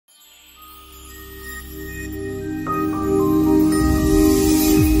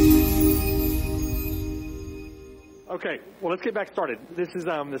Okay, well, let's get back started. This is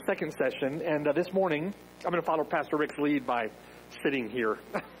the second session, and this morning I'm going to follow Pastor Rick's lead by sitting here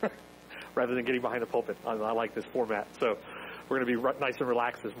rather than getting behind the pulpit. I like this format, so we're going to be nice and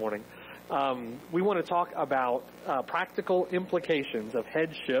relaxed this morning. We want to talk about practical implications of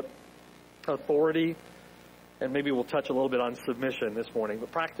headship, authority, and maybe we'll touch a little bit on submission this morning,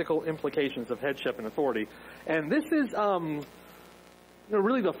 but practical implications of headship and authority. And this is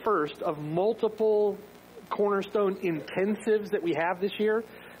really the first of multiple Cornerstone intensives that we have this year.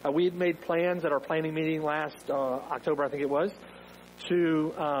 We had made plans at our planning meeting last October, I think it was,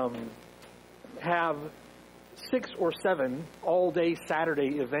 to have 6 or 7 all-day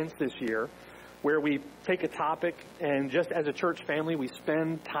Saturday events this year where we take a topic and just as a church family, we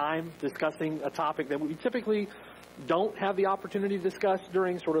spend time discussing a topic that we typically don't have the opportunity to discuss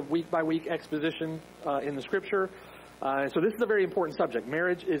during sort of week-by-week exposition in the Scripture. So this is a very important subject.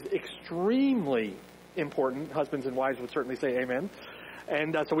 Marriage is extremely important. Husbands and wives would certainly say amen.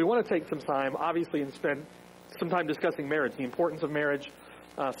 And so we want to take some time, obviously, and spend some time discussing marriage, the importance of marriage,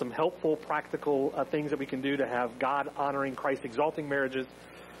 some helpful, practical things that we can do to have God-honoring, Christ-exalting marriages.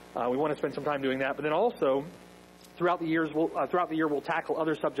 We want to spend some time doing that. But then also, throughout the year, we'll tackle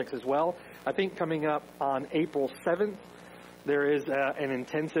other subjects as well. I think coming up on April 7th, there is an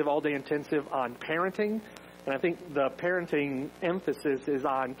intensive, all-day intensive on parenting. And I think the parenting emphasis is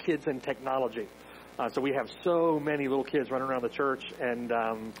on kids and technology. So we have so many little kids running around the church, and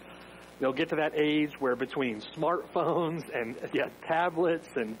they'll get to that age where between smartphones and tablets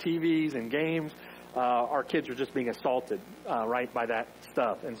and TVs and games, our kids are just being assaulted, right, by that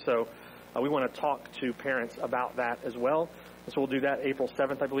stuff. And so we want to talk to parents about that as well. And so we'll do that April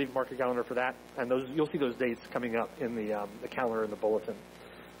 7th, I believe. Mark your calendar for that. And you'll see those dates coming up in the calendar in the bulletin.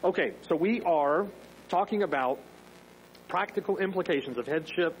 Okay, so we are talking about practical implications of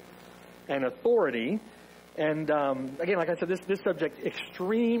headship and authority. And again, like I said, this subject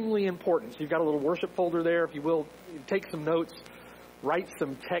extremely important. So you've got a little worship folder there. If you will, take some notes, write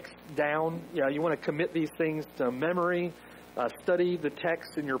some text down. You want to commit these things to memory, study the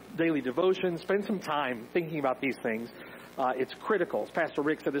text in your daily devotion, spend some time thinking about these things. It's critical. As Pastor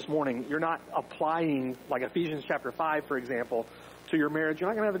Rick said this morning, you're not applying, like Ephesians chapter 5, for example, to your marriage. You're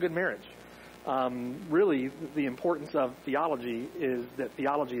not going to have a good marriage. Really, the importance of theology is that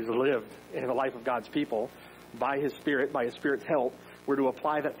theology is lived in the life of God's people by His Spirit, by His Spirit's help. We're to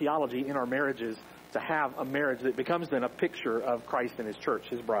apply that theology in our marriages to have a marriage that becomes then a picture of Christ and His church,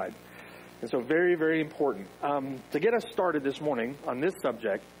 His bride. And so very, very important. To get us started this morning on this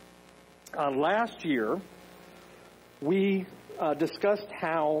subject, last year we discussed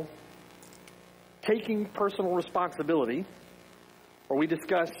how taking personal responsibility, or we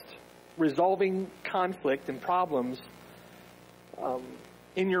discussed resolving conflict and problems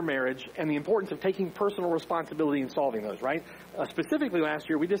in your marriage and the importance of taking personal responsibility in solving those, right? Specifically last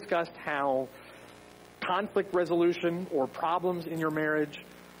year, we discussed how conflict resolution or problems in your marriage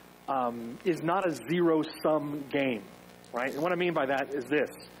is not a zero-sum game, right? And what I mean by that is this.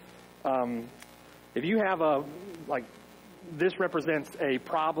 If you have this represents a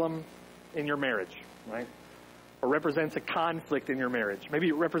problem in your marriage, right? Or represents a conflict in your marriage. Maybe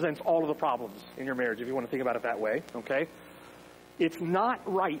it represents all of the problems in your marriage, if you want to think about it that way, okay? It's not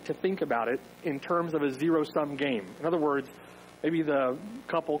right to think about it in terms of a zero-sum game. In other words, maybe the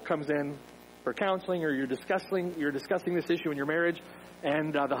couple comes in for counseling, or you're discussing this issue in your marriage,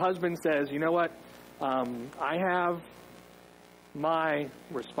 and the husband says, you know what, I have my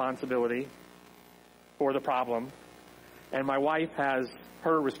responsibility for the problem, and my wife has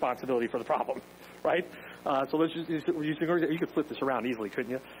her responsibility for the problem, right? So let's you could flip this around easily,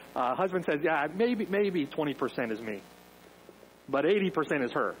 couldn't you? Husband says, yeah, maybe 20% is me, but 80%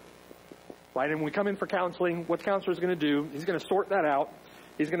 is her, right? And when we come in for counseling, what the counselor is going to do, he's going to sort that out.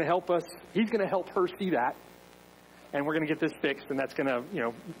 He's going to help us. He's going to help her see that, and we're going to get this fixed, and that's going to,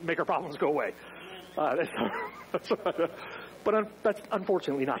 make our problems go away. But that's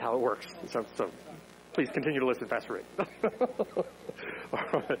unfortunately not how it works. So please continue to listen, Pastor Rick.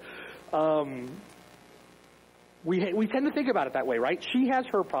 All right. We tend to think about it that way, right? She has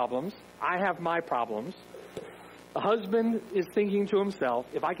her problems. I have my problems. The husband is thinking to himself,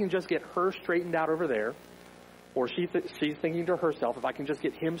 if I can just get her straightened out over there, or she's thinking to herself, if I can just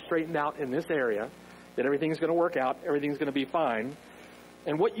get him straightened out in this area, that everything's going to work out, everything's going to be fine.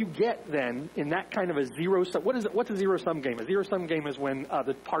 And what you get then in that kind of a zero-sum, what's a zero-sum game? A zero-sum game is when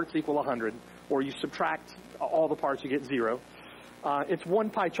the parts equal 100, or you subtract all the parts, you get 0. It's one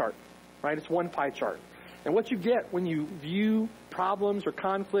pie chart, right? It's one pie chart. And what you get when you view problems or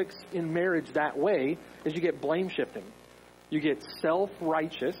conflicts in marriage that way is you get blame shifting. You get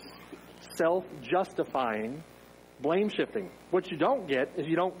self-righteous, self-justifying blame shifting. What you don't get is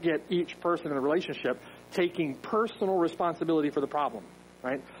you don't get each person in the relationship taking personal responsibility for the problem,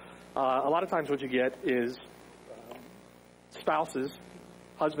 right? A lot of times what you get is spouses,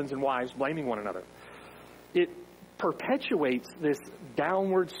 husbands and wives, blaming one another. It perpetuates this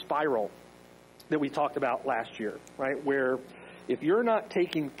downward spiral that we talked about last year, right? Where if you're not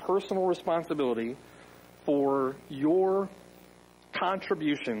taking personal responsibility for your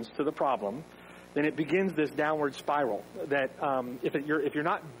contributions to the problem, then it begins this downward spiral that if you're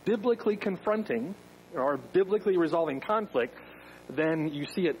not biblically confronting or biblically resolving conflict, then you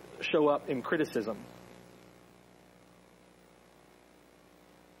see it show up in criticism.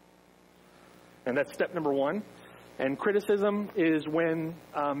 And that's step number one. And criticism is when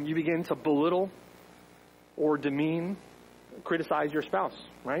you begin to belittle or demean, criticize your spouse,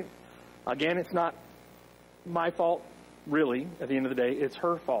 right? Again, it's not my fault, really. At the end of the day, it's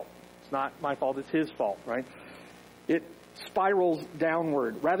her fault. It's not my fault, it's his fault, right? It spirals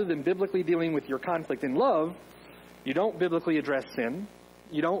downward. Rather than biblically dealing with your conflict in love, you don't biblically address sin.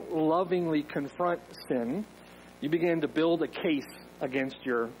 You don't lovingly confront sin. You begin to build a case against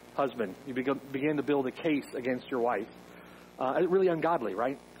your husband. You begin to build a case against your wife. Really ungodly,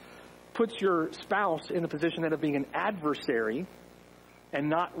 right? Puts your spouse in the position of being an adversary and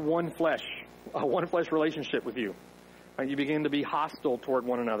not one flesh relationship with you. Right? You begin to be hostile toward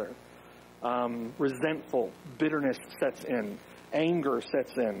one another. Resentful, bitterness sets in, anger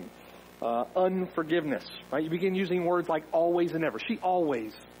sets in, unforgiveness. Right? You begin using words like always and never. She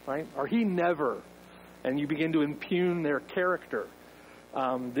always, right? Or he never. And you begin to impugn their character.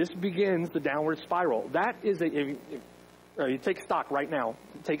 This begins the downward spiral. That is you take stock right now.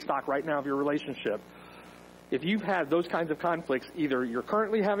 Take stock right now of your relationship. If you've had those kinds of conflicts, either you're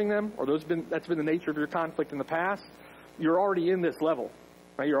currently having them or that's been the nature of your conflict in the past, you're already in this level.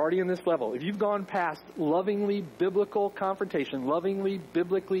 Right? You're already in this level. If you've gone past lovingly biblical confrontation, lovingly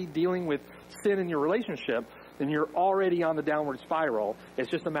biblically dealing with sin in your relationship, then you're already on the downward spiral.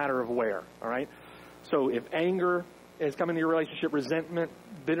 It's just a matter of where. All right? So if anger has come into your relationship, resentment,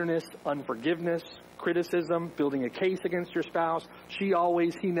 bitterness, unforgiveness, criticism, building a case against your spouse, she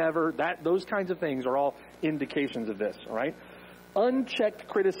always, he never, those kinds of things are all indications of this, all right? Unchecked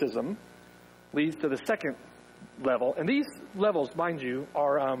criticism leads to the second level, and these levels, mind you,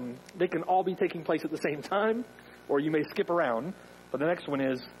 are they can all be taking place at the same time, or you may skip around, but the next one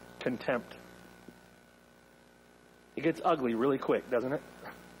is contempt. It gets ugly really quick, doesn't it?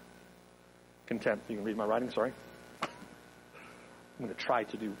 Contempt. You can read my writing, sorry. I'm going to try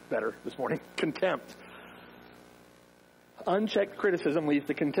to do better this morning. Contempt. Unchecked criticism leads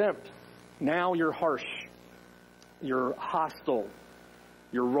to contempt. Now you're harsh. You're hostile.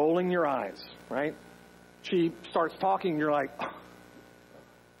 You're rolling your eyes, right? She starts talking, you're like, oh.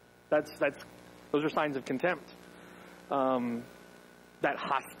 Those are signs of contempt. That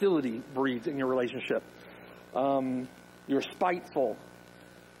hostility breeds in your relationship. You're spiteful.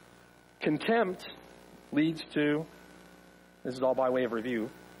 Contempt leads to, this is all by way of review,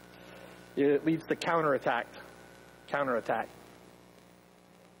 it leads to counterattack. Counterattack.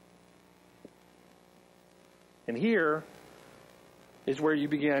 And here is where you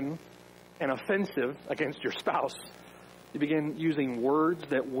begin an offensive against your spouse. You begin using words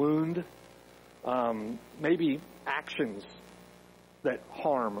that wound, maybe actions that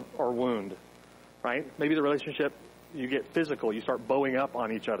harm or wound, right? Maybe the relationship, you get physical, you start bowing up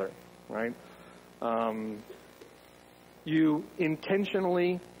on each other, right? You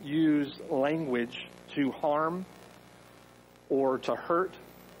intentionally use language to harm or to hurt.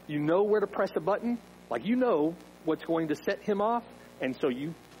 You know where to press a button, like you know what's going to set him off, and so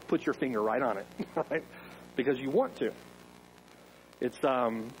you put your finger right on it, right? Because you want to.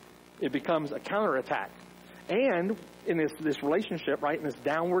 It becomes a counterattack. And in this relationship, right, in this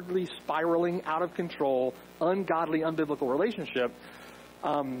downwardly spiraling, out of control, ungodly, unbiblical relationship,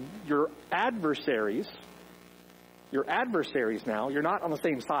 your adversaries now, you're not on the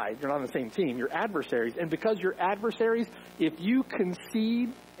same side, you're not on the same team, you're adversaries. And because you're adversaries, if you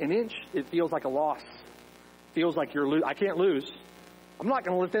concede an inch, it feels like a loss. It feels like I can't lose. I'm not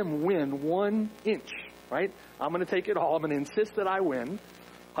going to let them win 1 inch, right? I'm going to take it all. I'm going to insist that I win.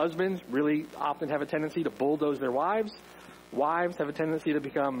 Husbands really often have a tendency to bulldoze their wives. Wives have a tendency to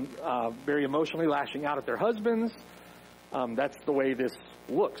become very emotionally lashing out at their husbands. That's the way this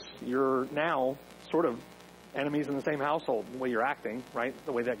looks. You're now sort of enemies in the same household, the way you're acting, right?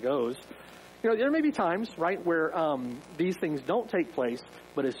 The way that goes. You know, there may be times, right, where these things don't take place,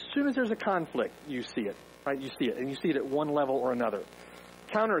 but as soon as there's a conflict, you see it, right? You see it, and you see it at one level or another.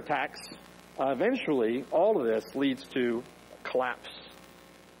 Counterattacks, eventually, all of this leads to collapse.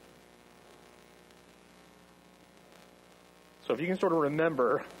 So if you can sort of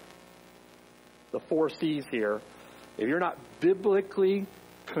remember the 4 C's here, if you're not biblically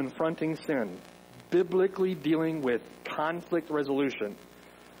confronting sin, biblically dealing with conflict resolution,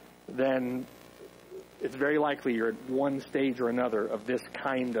 then it's very likely you're at one stage or another of this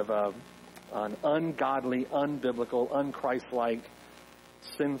kind of an ungodly, unbiblical, unchristlike,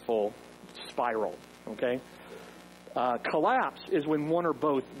 sinful spiral, okay? Collapse is when one or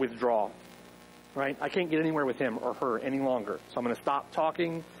both withdraw, right? I can't get anywhere with him or her any longer, so I'm going to stop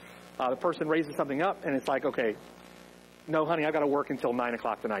talking. The person raises something up, and it's like, okay, no, honey, I've got to work until 9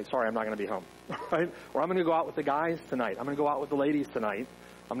 o'clock tonight. Sorry, I'm not going to be home, right? Or I'm going to go out with the guys tonight. I'm going to go out with the ladies tonight.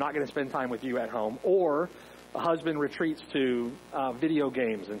 I'm not going to spend time with you at home. Or a husband retreats to video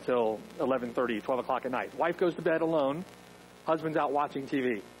games until 11:30, 12 o'clock at night. Wife goes to bed alone. Husband's out watching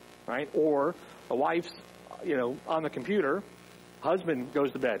TV, right? Or the wife's, on the computer. Husband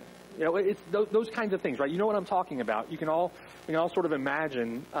goes to bed. It's those kinds of things, right? You know what I'm talking about. You can all sort of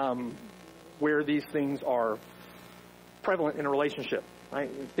imagine where these things are prevalent in a relationship, right?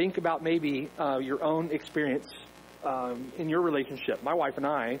 Think about maybe your own experience in your relationship. My wife and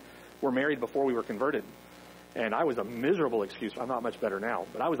I were married before we were converted, and I was a miserable excuse. I'm not much better now,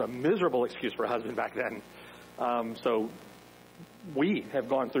 but I was a miserable excuse for a husband back then. So we have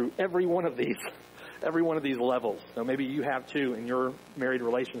gone through every one of these levels. So maybe you have too in your married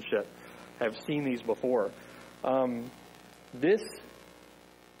relationship, have seen these before. This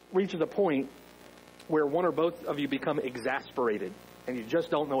reaches a point where one or both of you become exasperated and you just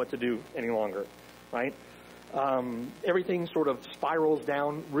don't know what to do any longer, right? Everything sort of spirals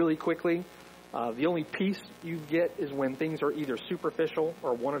down really quickly. The only peace you get is when things are either superficial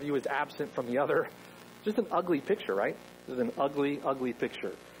or one of you is absent from the other. Just an ugly picture, right? This is an ugly, ugly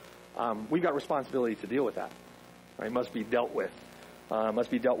picture. We've got responsibility to deal with that. Right? It must be dealt with. Must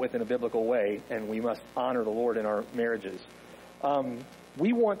be dealt with in a biblical way, and we must honor the Lord in our marriages.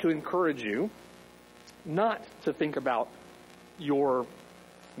 We want to encourage you not to think about your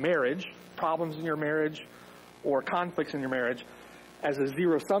marriage, problems in your marriage, or conflicts in your marriage as a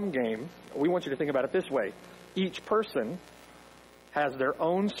zero-sum game. We want you to think about it this way. Each person has their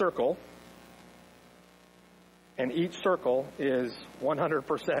own circle, and each circle is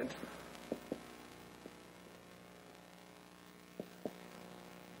 100%.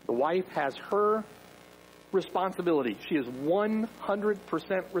 The wife has her responsibility. She is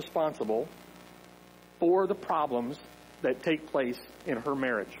 100% responsible for the problems that take place in her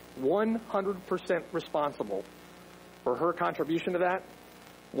marriage. 100% responsible for her contribution to that.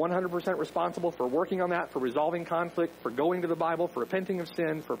 100% responsible for working on that, for resolving conflict, for going to the Bible, for repenting of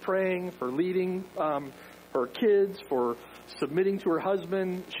sin, for praying, for leading her kids, for submitting to her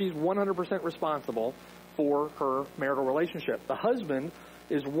husband. She's 100% responsible for her marital relationship. The husband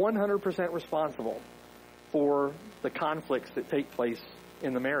is 100% responsible for the conflicts that take place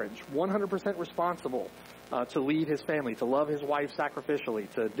in the marriage. 100% responsible to lead his family, to love his wife sacrificially,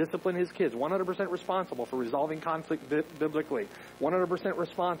 to discipline his kids. 100% responsible for resolving conflict biblically. 100%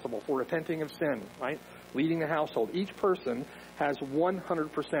 responsible for repenting of sin, right? Leading the household. Each person has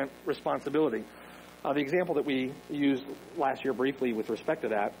 100% responsibility. The example that we used last year briefly with respect to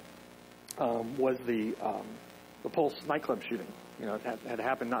that was the Pulse nightclub shooting. It had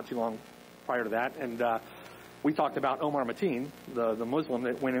happened not too long prior to that, and we talked about Omar Mateen, the Muslim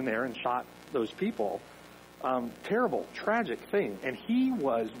that went in there and shot those people. Terrible, tragic thing, and he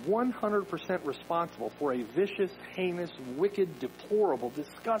was 100% responsible for a vicious, heinous, wicked, deplorable,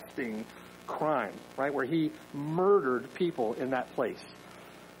 disgusting crime, right, where he murdered people in that place.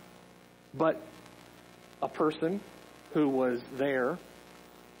 But a person who was there,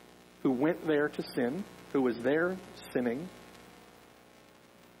 who went there to sin, who was there sinning,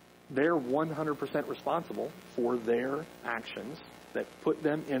 they're 100% responsible for their actions that put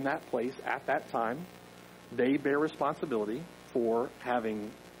them in that place at that time. They bear responsibility for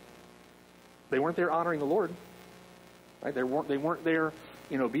they weren't there honoring the Lord, right? They weren't there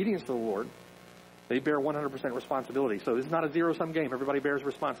in obedience to the Lord. They bear 100% responsibility. So this is not a zero-sum game. Everybody bears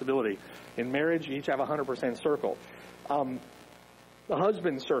responsibility. In marriage, you each have a 100% circle. The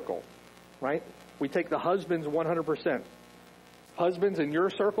husband's circle, right? We take the husband's 100%. Husbands, in your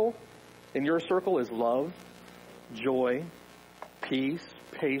circle is love, joy, peace,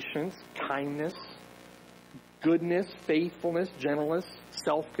 patience, kindness, goodness, faithfulness, gentleness,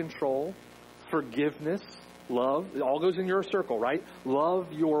 self-control, forgiveness, love. It all goes in your circle, right?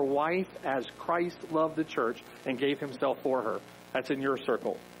 Love your wife as Christ loved the church and gave himself for her. That's in your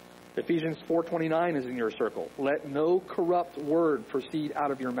circle. Ephesians 4:29 is in your circle. Let no corrupt word proceed out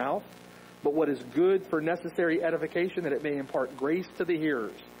of your mouth, but what is good for necessary edification, that it may impart grace to the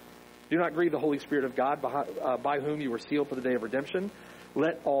hearers. Do not grieve the Holy Spirit of God by whom you were sealed for the day of redemption.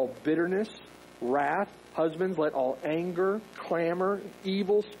 Let all bitterness, wrath, husbands, let all anger, clamor,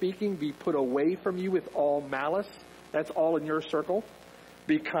 evil speaking be put away from you with all malice. That's all in your circle.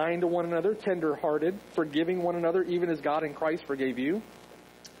 Be kind to one another, tender-hearted, forgiving one another, even as God in Christ forgave you.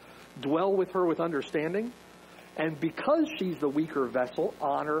 Dwell with her with understanding. And because she's the weaker vessel,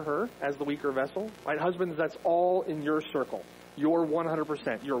 honor her as the weaker vessel. Right? Husbands, that's all in your circle. You're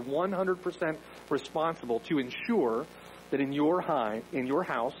 100%. You're 100% responsible to ensure that in your house, in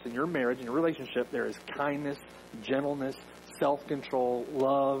your marriage, in your relationship, there is kindness, gentleness, self-control,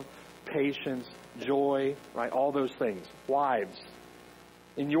 love, patience, joy, right? All those things. Wives,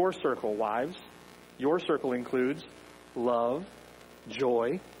 in your circle, wives, your circle includes love,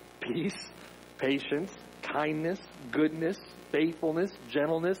 joy, peace, patience, kindness, goodness, faithfulness,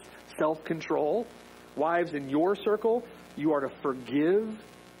 gentleness, self-control. Wives, in your circle, you are to forgive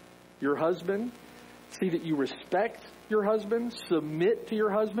your husband. See that you respect your husband. Submit to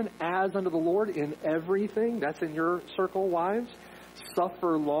your husband as unto the Lord in everything. That's in your circle, wives.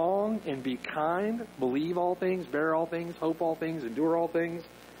 Suffer long and be kind. Believe all things, bear all things, hope all things, endure all things.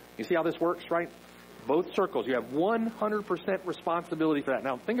 You see how this works, right? Both circles. You have 100% responsibility for that.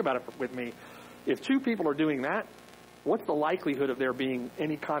 Now, think about it with me. If two people are doing that, what's the likelihood of there being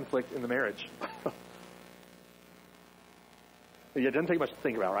any conflict in the marriage? It doesn't take much to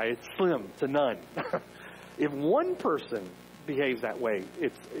think about, right? It's slim to none. If one person behaves that way,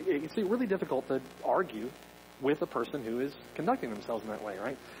 it's really difficult to argue with a person who is conducting themselves in that way,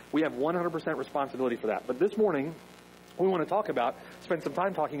 right? We have 100% responsibility for that. But this morning, we want to spend some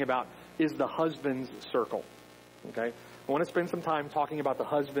time talking about, is the husband's circle. Okay? I want to spend some time talking about the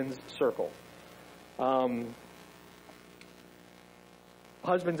husband's circle.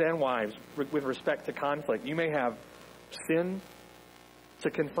 Husbands and wives, with respect to conflict, you may have sin to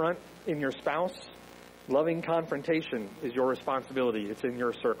confront in your spouse. Loving confrontation is your responsibility. It's in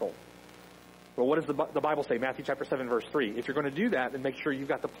your circle. Well, what does the Bible say? Matthew chapter 7, verse 3. If you're going to do that, then make sure you've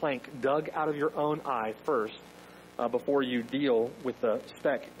got the plank dug out of your own eye first before you deal with the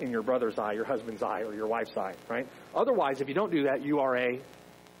speck in your brother's eye, your husband's eye, or your wife's eye, right? Otherwise, if you don't do that, you are a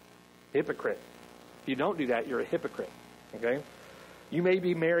hypocrite. If you don't do that, you're a hypocrite, okay? You may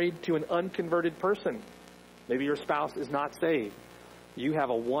be married to an unconverted person. Maybe your spouse is not saved. You have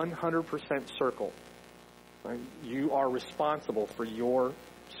a 100% circle. Right? You are responsible for your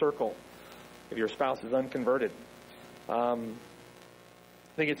circle if your spouse is unconverted. I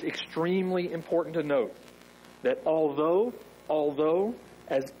think it's extremely important to note that although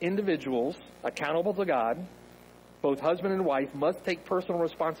as individuals accountable to God, both husband and wife must take personal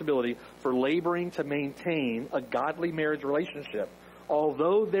responsibility for laboring to maintain a godly marriage relationship.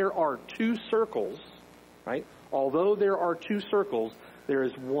 Although there are two circles, right? Although there are two circles, there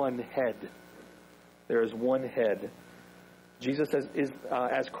is one head. There is one head. Jesus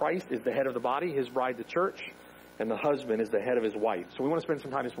as Christ is the head of the body, his bride the church, and the husband is the head of his wife. So we want to spend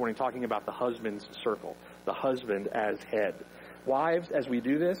some time this morning talking about the husband's circle, the husband as head. Wives, as we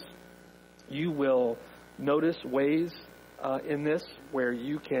do this, you will notice ways in this where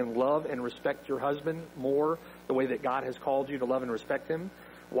you can love and respect your husband more the way that God has called you to love and respect him.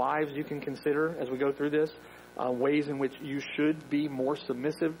 Wives, you can consider as we go through this ways in which you should be more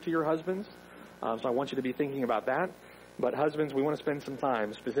submissive to your husbands. So I want you to be thinking about that. But husbands, we want to spend some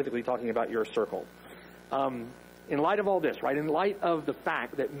time specifically talking about your circle. In light of all this, right, in light of the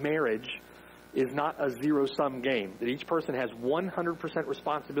fact that marriage is not a zero-sum game, that each person has 100%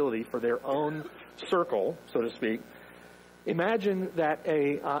 responsibility for their own circle, so to speak, imagine that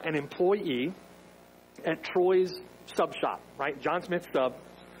an employee at Troy's sub shop, right, John Smith Sub,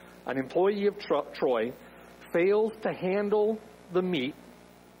 an employee of Troy, fails to handle the meat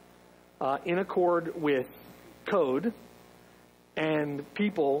in accord with code, and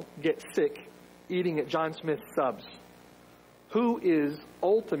people get sick eating at John Smith Subs. Who is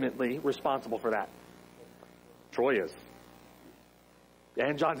ultimately responsible for that? Troy is.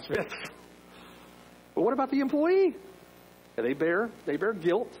 And John Smith. But what about the employee? They bear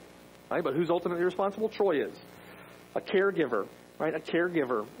guilt, right? But who's ultimately responsible? Troy is. A caregiver, right? A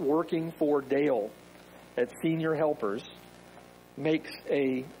caregiver working for Dale at Senior Helpers makes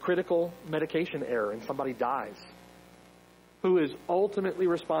a critical medication error and somebody dies. Who is ultimately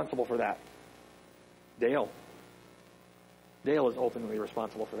responsible for that? Dale. Dale is ultimately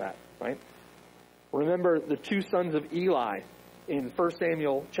responsible for that, right? Remember the two sons of Eli in 1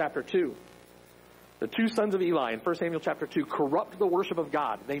 Samuel chapter 2. The two sons of Eli in 1 Samuel chapter 2 corrupt the worship of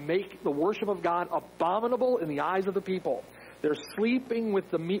God. They make the worship of God abominable in the eyes of the people. They're sleeping with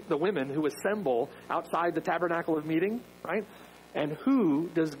the women who assemble outside the tabernacle of meeting, right? And who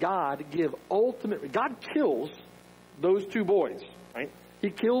does God give ultimately? God kills those two boys, right? He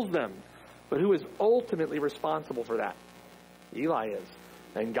kills them. But who is ultimately responsible for that? Eli is.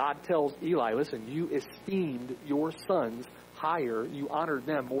 And God tells Eli, listen, you esteemed your sons higher. You honored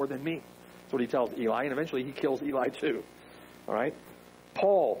them more than me. That's what he tells Eli. And eventually he kills Eli too. All right?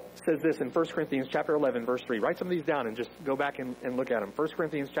 Paul says this in 1 Corinthians chapter 11, verse 3. Write some of these down and just go back and look at them. 1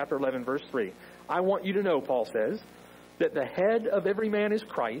 Corinthians chapter 11, verse 3. I want you to know, Paul says, that the head of every man is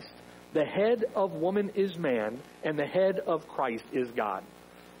Christ, the head of woman is man, and the head of Christ is God.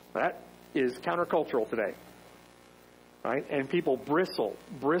 That is countercultural today. Right? And people bristle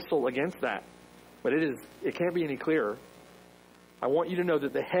against that. But it can't be any clearer. I want you to know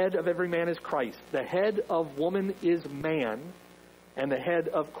that the head of every man is Christ, the head of woman is man, and the head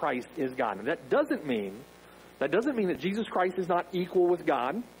of Christ is God. And that doesn't mean that Jesus Christ is not equal with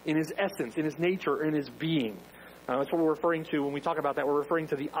God in his essence, in his nature, in his being. That's what we're referring to when we talk about that. We're referring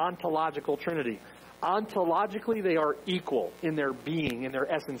to the ontological Trinity. Ontologically, they are equal in their being, in their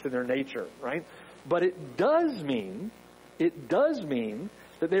essence, in their nature, right? But it does mean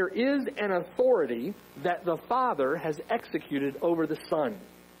that there is an authority that the Father has executed over the Son.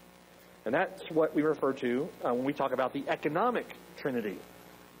 And that's what we refer to when we talk about the economic Trinity.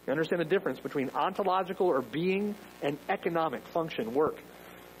 You understand the difference between ontological or being and economic function, work.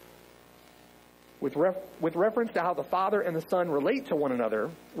 With reference to how the Father and the Son relate to one another,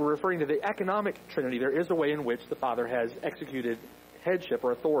 we're referring to the economic Trinity. There is a way in which the Father has executed headship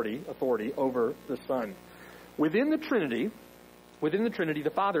or authority over the Son. Within the Trinity,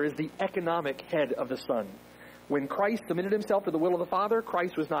 the Father is the economic head of the Son. When Christ submitted himself to the will of the Father,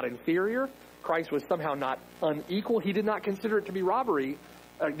 Christ was not inferior. Christ was somehow not unequal. He did not consider it to be robbery.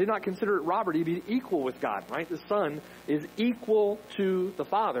 Did not consider it robbery to be equal with God, right? The Son is equal to the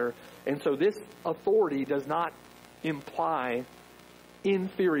Father, and so this authority does not imply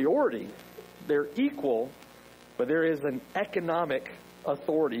inferiority. They're equal, but there is an economic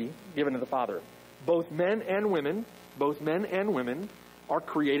authority given to the Father. Both men and women are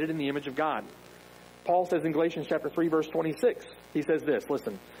created in the image of God. Paul says in Galatians chapter 3, verse 26, he says this,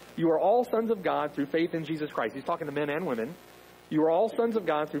 listen, you are all sons of God through faith in Jesus Christ. He's talking to men and women. You are all sons of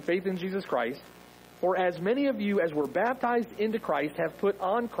God through faith in Jesus Christ. For as many of you as were baptized into Christ have put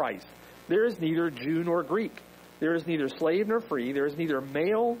on Christ. There is neither Jew nor Greek. There is neither slave nor free. There is neither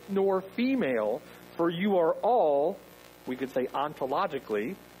male nor female. For you are all, we could say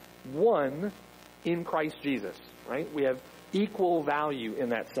ontologically, one in Christ Jesus. Right? We have equal value in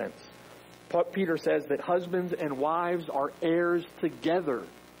that sense. Peter says that husbands and wives are heirs together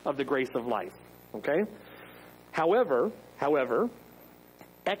of the grace of life. Okay? However,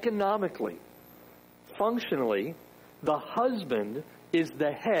 economically, functionally, the husband is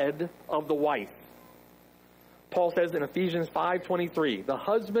the head of the wife. Paul says in Ephesians 5:23, the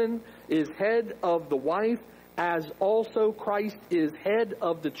husband is head of the wife, as also Christ is head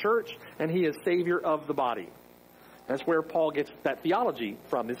of the church, and he is Savior of the body. That's where Paul gets that theology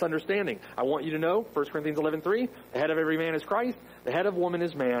from, this understanding. I want you to know, 1 Corinthians 11:3, the head of every man is Christ, the head of woman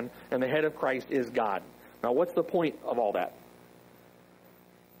is man, and the head of Christ is God. Now, what's the point of all that?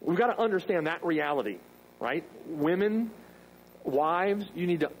 We've got to understand that reality, right? Women, wives, you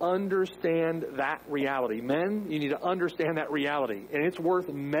need to understand that reality. Men, you need to understand that reality. And it's worth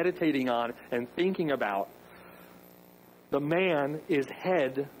meditating on and thinking about. The man is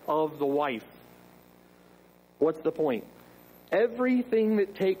head of the wife. What's the point? Everything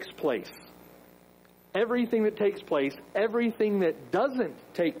that takes place, everything that doesn't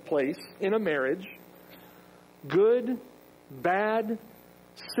take place in a marriage, good, bad,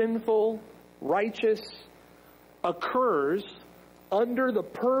 sinful, righteous, occurs under the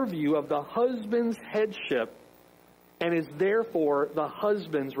purview of the husband's headship and is therefore the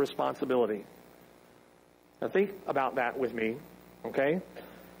husband's responsibility. Now think about that with me, okay?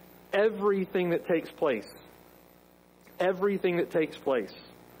 Everything that takes place, everything that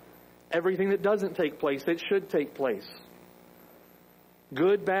doesn't take place, that should take place,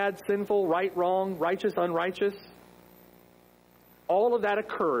 good, bad, sinful, right, wrong, righteous, unrighteous, all of that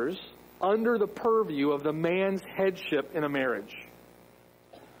occurs under the purview of the man's headship in a marriage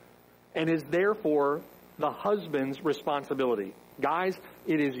and is therefore the husband's responsibility. Guys,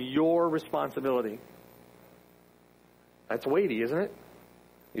 it is your responsibility. That's weighty, isn't it?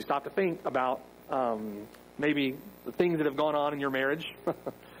 You stop to think about maybe the things that have gone on in your marriage,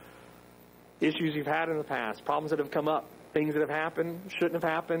 issues you've had in the past, problems that have come up, things that have happened, shouldn't have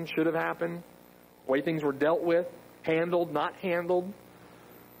happened, should have happened, the way things were dealt with, handled, not handled.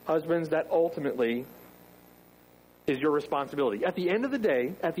 Husbands, that ultimately is your responsibility. At the end of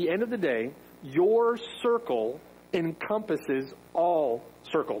the day, your circle encompasses all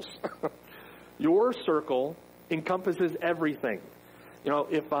circles. Your circle encompasses everything. You know,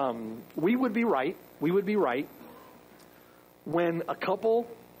 if we would be right when a couple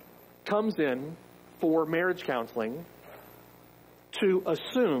comes in for marriage counseling to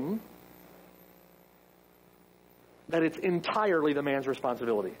assume that it's entirely the man's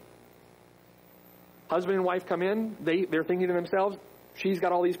responsibility. Husband and wife come in, they're thinking to themselves, she's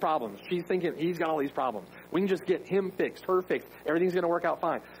got all these problems. She's thinking he's got all these problems. We can just get him fixed, her fixed. Everything's going to work out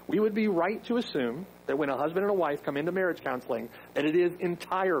fine. We would be right to assume that when a husband and a wife come into marriage counseling, that it is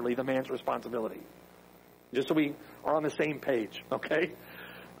entirely the man's responsibility. Just so we are on the same page, okay?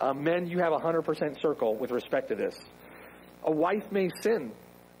 Men, you have 100% circle with respect to this. A wife may sin.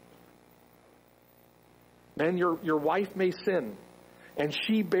 Men, your wife may sin, and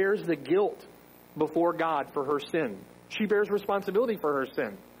she bears the guilt before God for her sin. She bears responsibility for her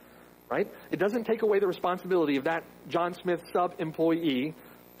sin, right? It doesn't take away the responsibility of that John Smith sub-employee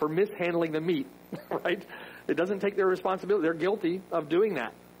for mishandling the meat, right? It doesn't take their responsibility. They're guilty of doing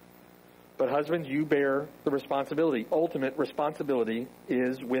that. But husbands, you bear the responsibility. Ultimate responsibility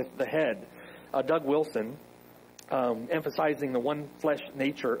is with the head. Doug Wilson, emphasizing the one flesh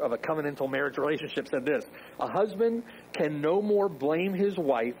nature of a covenantal marriage relationship, said this: a husband can no more blame his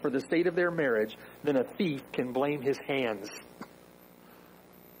wife for the state of their marriage than a thief can blame his hands.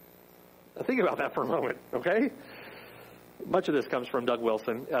 Now think about that for a moment, okay? Much of this comes from Doug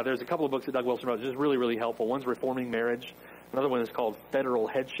Wilson. There's a couple of books that Doug Wilson wrote that's just really, really helpful. One's Reforming Marriage. Another one is called Federal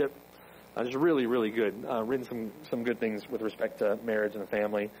Headship. It's really, really good. Written some good things with respect to marriage and the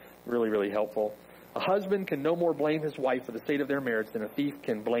family. Really, really helpful. A husband can no more blame his wife for the state of their marriage than a thief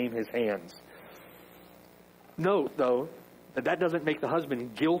can blame his hands. Note, though, that doesn't make the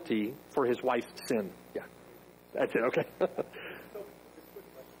husband guilty for his wife's sin. Yeah, that's it, okay.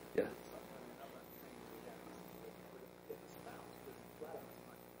 Yeah.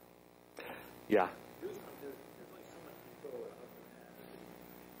 Yeah.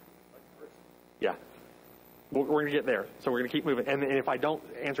 Yeah. We're going to get there, so we're going to keep moving. And if I don't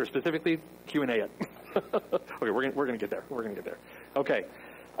answer specifically, Q&A it. Okay, we're going to get there. We're going to get there. Okay.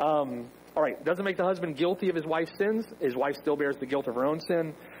 All right. Doesn't make the husband guilty of his wife's sins. His wife still bears the guilt of her own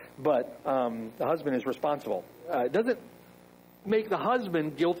sin, but the husband is responsible. It doesn't make the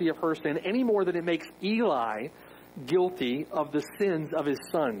husband guilty of her sin any more than it makes Eli guilty of the sins of his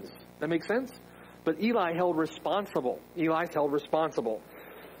sons. That makes sense? But Eli held responsible. Eli's held responsible.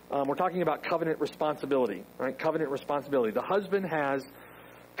 We're talking about covenant responsibility, right? Covenant responsibility. The husband has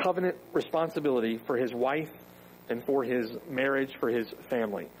covenant responsibility for his wife and for his marriage, for his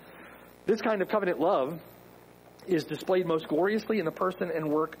family. This kind of covenant love is displayed most gloriously in the person and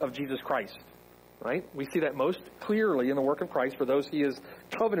work of Jesus Christ, right? We see that most clearly in the work of Christ for those he is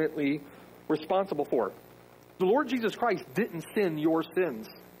covenantly responsible for. The Lord Jesus Christ didn't sin your sins.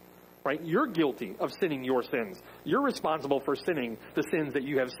 Right? You're guilty of sinning your sins. You're responsible for sinning the sins that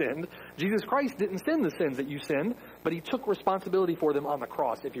you have sinned. Jesus Christ didn't sin the sins that you sinned, but he took responsibility for them on the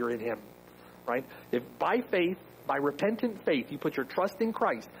cross if you're in him. Right? If by faith, by repentant faith, you put your trust in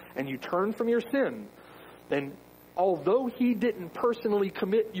Christ and you turn from your sin, then although he didn't personally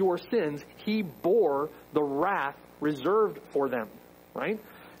commit your sins, he bore the wrath reserved for them. Right?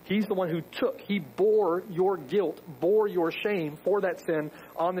 He's the one who he bore your guilt, bore your shame for that sin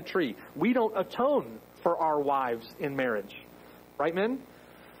on the tree. We don't atone for our wives in marriage. Right, men?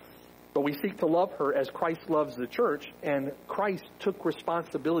 But we seek to love her as Christ loves the church, and Christ took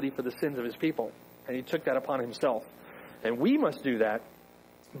responsibility for the sins of his people, and he took that upon himself. And we must do that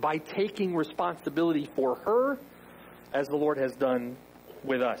by taking responsibility for her as the Lord has done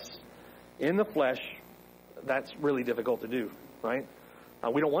with us. In the flesh, that's really difficult to do, right?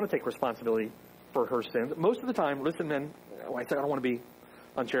 We don't want to take responsibility for her sins. Most of the time, listen, men, I don't want to be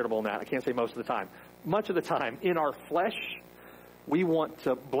uncharitable in that. I can't say most of the time. Much of the time, in our flesh, we want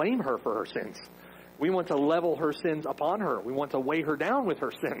to blame her for her sins. We want to level her sins upon her. We want to weigh her down with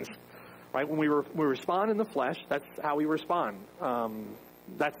her sins. Right? When we respond in the flesh, that's how we respond.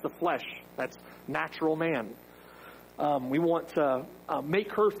 That's the flesh. That's natural man. We want to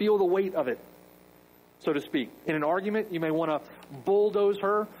make her feel the weight of it, so to speak. In an argument, you may want to bulldoze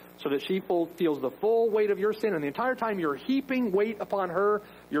her so that she feels the full weight of your sin. And the entire time you're heaping weight upon her,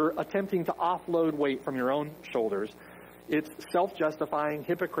 you're attempting to offload weight from your own shoulders. It's self-justifying,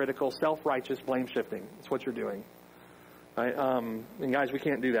 hypocritical, self-righteous blame shifting. That's what you're doing. Right? And guys, we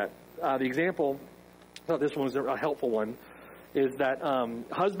can't do that. The example, I thought this one was a helpful one, is that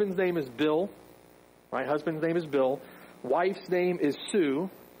husband's name is Bill. Right? Husband's name is Bill. Wife's name is Sue.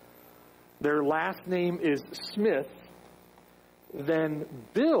 Their last name is Smith. Then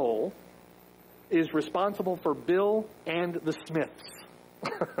Bill is responsible for Bill and the Smiths.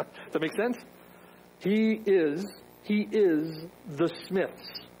 Does that make sense? He is the Smiths.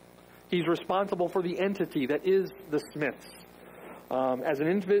 He's responsible for the entity that is the Smiths. As an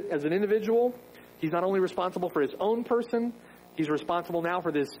individual, he's not only responsible for his own person, he's responsible now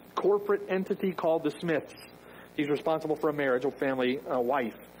for this corporate entity called the Smiths. He's responsible for a marriage, a family, a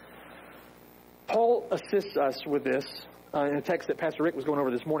wife. Paul assists us with this in a text that Pastor Rick was going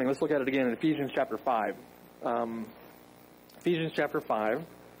over this morning. Let's look at it again in Ephesians chapter 5. Ephesians chapter 5.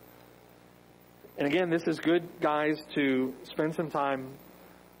 And again, this is good, guys, to spend some time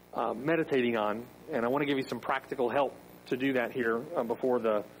meditating on. And I want to give you some practical help to do that here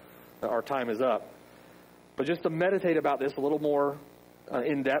before our time is up. But just to meditate about this a little more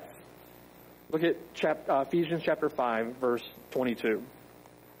in depth, look at Ephesians chapter 5, verse 22.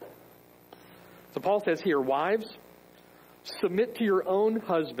 So Paul says here, wives, submit to your own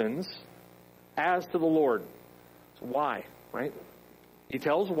husbands as to the Lord. So why, right? He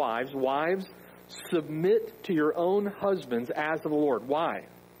tells wives, submit to your own husbands as to the Lord. Why?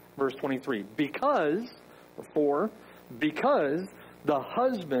 Verse 23, because the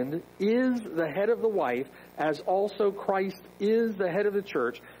husband is the head of the wife, as also Christ is the head of the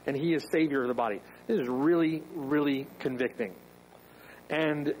church, and he is Savior of the body. This is really, really convicting.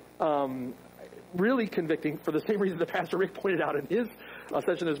 And really convicting for the same reason that Pastor Rick pointed out in his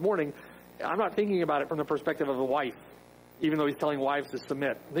session this morning. I'm not thinking about it from the perspective of the wife, even though he's telling wives to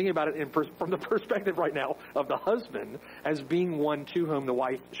submit. I'm thinking about it from the perspective right now of the husband as being one to whom the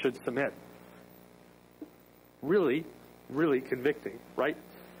wife should submit. Really, really convicting, right?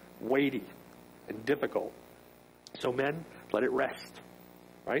 Weighty and difficult. So men, let it rest,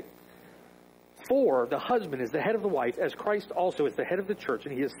 right? For the husband is the head of the wife, as Christ also is the head of the church,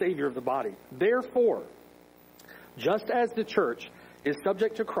 and he is Savior of the body. Therefore, just as the church is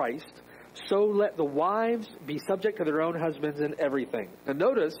subject to Christ, so let the wives be subject to their own husbands in everything. Now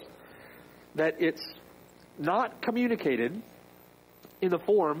notice that it's not communicated in the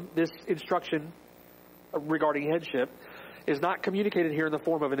form, this instruction regarding headship is not communicated here in the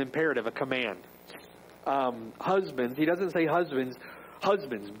form of an imperative, a command. Husbands, he doesn't say husbands,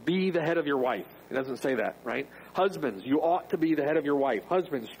 be the head of your wife. It doesn't say that, right? Husbands, you ought to be the head of your wife.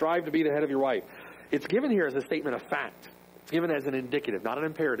 Husbands, strive to be the head of your wife. It's given here as a statement of fact. It's given as an indicative, not an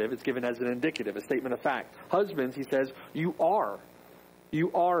imperative. It's given as an indicative, a statement of fact. Husbands, he says, you are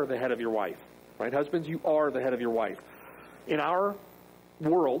the head of your wife, right? Husbands, you are the head of your wife. In our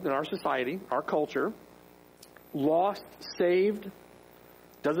world, in our society, our culture, lost, saved,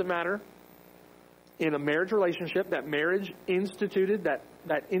 doesn't matter. In a marriage relationship, that marriage instituted,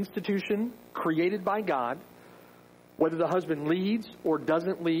 that institution created by God, whether the husband leads or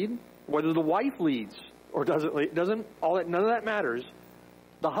doesn't lead, whether the wife leads or doesn't lead, none of that matters.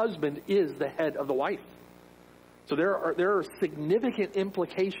 The husband is the head of the wife. So there are significant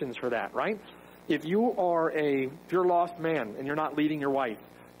implications for that, right? If you're a lost man and you're not leading your wife,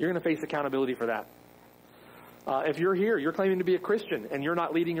 you're going to face accountability for that. If you're here, you're claiming to be a Christian and you're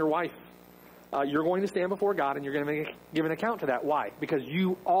not leading your wife, you're going to stand before God and you're going to give an account to that. Why? Because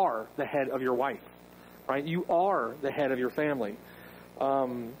you are the head of your wife, right? You are the head of your family.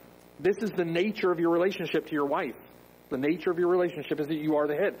 This is the nature of your relationship to your wife. The nature of your relationship is that you are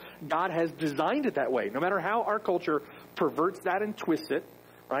the head. God has designed it that way. No matter how our culture perverts that and twists it,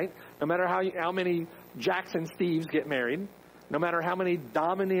 right? No matter how many Jacks and Steves get married, no matter how many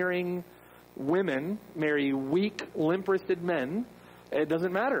domineering women marry weak, limp-wristed men, it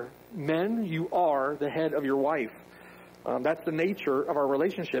doesn't matter. Men, you are the head of your wife. That's the nature of our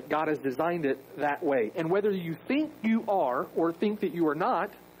relationship. God has designed it that way. And whether you think you are or think that you are not,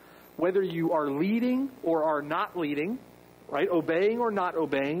 whether you are leading or are not leading, right? Obeying or not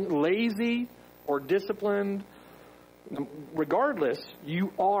obeying, lazy or disciplined, regardless,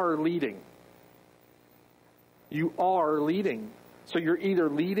 you are leading. You are leading. So you're either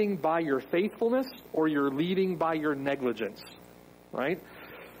leading by your faithfulness or you're leading by your negligence, right?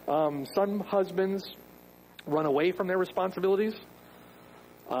 Some husbands run away from their responsibilities,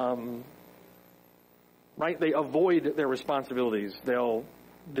 right? They avoid their responsibilities. They'll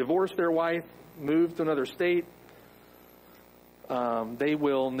divorce their wife, move to another state. They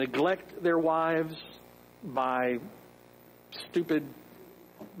will neglect their wives by stupid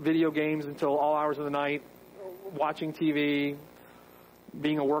video games until all hours of the night, watching TV,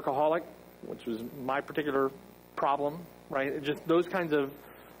 being a workaholic, which was my particular problem, right? Just those kinds of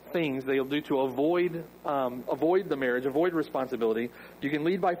things they'll do to avoid the marriage, avoid responsibility. You can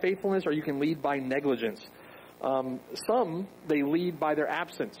lead by faithfulness or you can lead by negligence. Some, they lead by their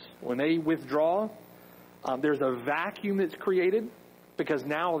absence. When they withdraw, there's a vacuum that's created because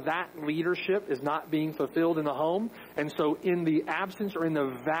now that leadership is not being fulfilled in the home. And so in the absence or in the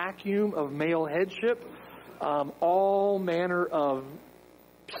vacuum of male headship, all manner of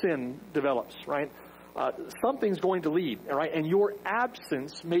sin develops, right? Something's going to lead, all right? And your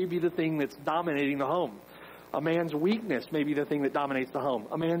absence may be the thing that's dominating the home. A man's weakness may be the thing that dominates the home.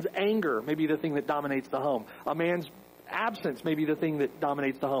 A man's anger may be the thing that dominates the home. A man's absence may be the thing that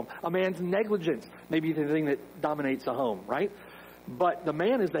dominates the home. A man's negligence may be the thing that dominates the home, right? But the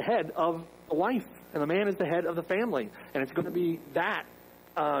man is the head of the wife, and the man is the head of the family. And it's going to be that,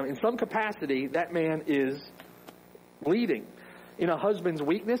 in some capacity, that man is leading. In a husband's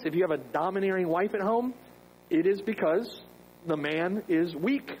weakness, if you have a domineering wife at home, it is because the man is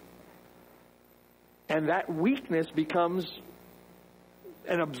weak. And that weakness becomes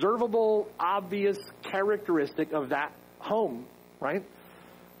an observable, obvious characteristic of that home, right?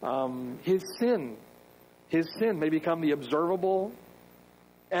 His sin may become the observable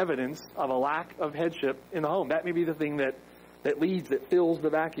evidence of a lack of headship in the home. That may be the thing that leads, that fills the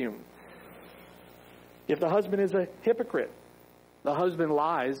vacuum. If the husband is a hypocrite, the husband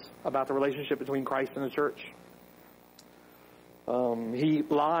lies about the relationship between Christ and the church. He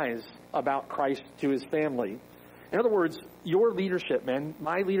lies about Christ to his family. In other words, your leadership, man,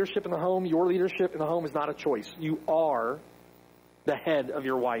 my leadership in the home, your leadership in the home is not a choice. You are the head of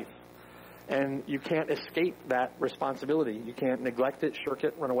your wife. And you can't escape that responsibility. You can't neglect it, shirk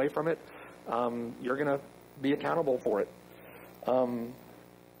it, run away from it. You're going to be accountable for it.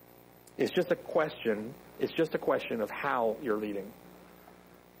 It's just a question. It's just a question of how you're leading,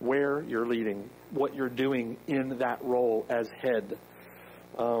 where you're leading, what you're doing in that role as head.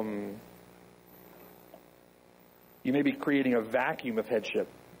 You may be creating a vacuum of headship.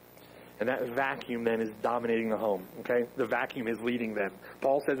 And that vacuum then is dominating the home. Okay? The vacuum is leading them.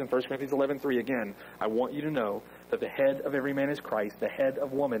 Paul says in 1 Corinthians 11:3 again, I want you to know that the head of every man is Christ, the head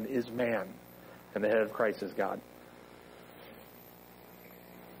of woman is man, and the head of Christ is God.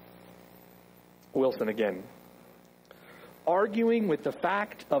 Wilson again. Arguing with the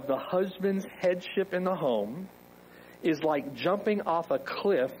fact of the husband's headship in the home is like jumping off a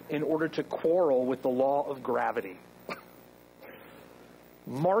cliff in order to quarrel with the law of gravity.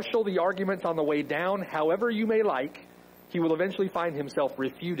 Marshal the arguments on the way down however you may like, he will eventually find himself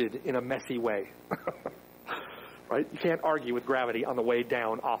refuted in a messy way. Right? You can't argue with gravity on the way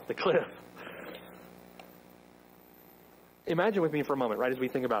down off the cliff. Imagine with me for a moment, right, as we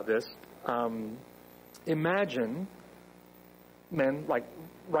think about this. Imagine, men, like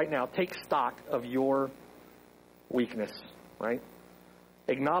right now, take stock of your weakness, right?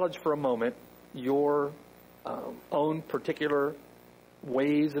 Acknowledge for a moment your own particular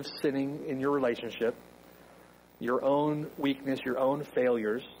ways of sinning in your relationship, your own weakness, your own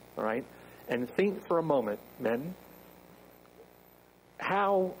failures, all right? And think for a moment, men,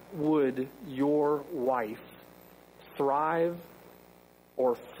 how would your wife thrive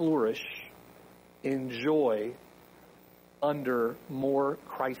or flourish, enjoy under more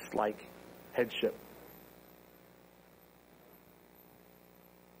Christ-like headship?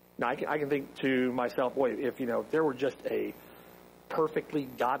 Now, I can think to myself, boy, if there were just a perfectly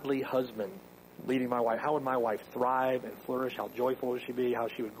godly husband leading my wife, how would my wife thrive and flourish? How joyful would she be? How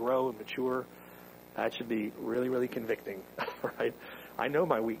she would grow and mature? That should be really, really convicting, right? I know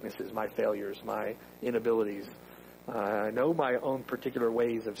my weaknesses, my failures, my inabilities. I know my own particular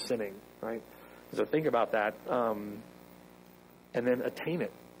ways of sinning, right? So think about that, and then attain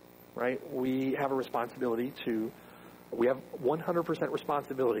it, right? We have a responsibility we have 100%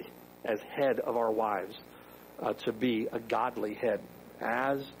 responsibility as head of our wives to be a godly head.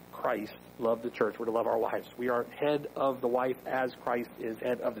 As Christ loved the church, we're to love our wives. We are head of the wife as Christ is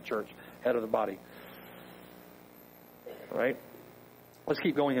head of the church, head of the body. All right? Let's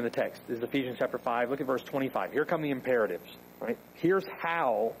keep going in the text. This is Ephesians chapter 5. Look at verse 25. Here come the imperatives. Right? Here's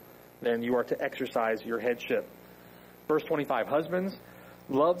how, then, you are to exercise your headship. Verse 25. Husbands,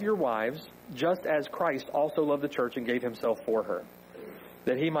 love your wives, just as Christ also loved the church and gave himself for her,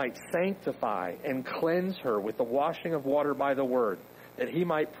 that he might sanctify and cleanse her with the washing of water by the word, that he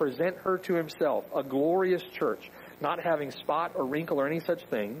might present her to himself, a glorious church, not having spot or wrinkle or any such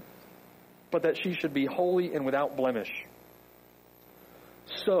thing, but that she should be holy and without blemish.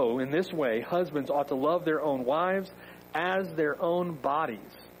 So, in this way, husbands ought to love their own wives as their own bodies.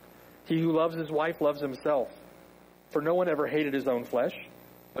 He who loves his wife loves himself. For no one ever hated his own flesh,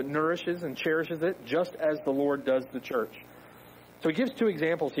 but nourishes and cherishes it, just as the Lord does the church. So he gives two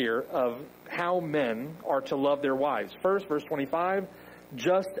examples here of how men are to love their wives. First, verse 25,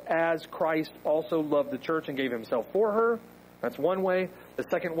 just as Christ also loved the church and gave himself for her. That's one way. The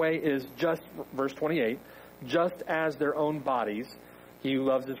second way is just, verse 28, just as their own bodies. He who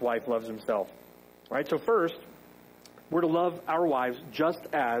loves his wife loves himself. All right, so first, we're to love our wives just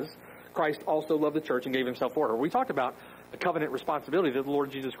as Christ also loved the church and gave himself for her. We talked about the covenant responsibility that the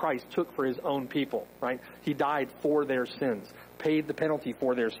Lord Jesus Christ took for his own people, right? He died for their sins, paid the penalty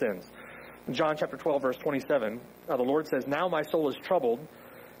for their sins. In John chapter 12, verse 27, the Lord says, "Now my soul is troubled,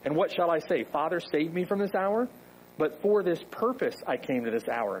 and what shall I say? Father, save me from this hour? But for this purpose I came to this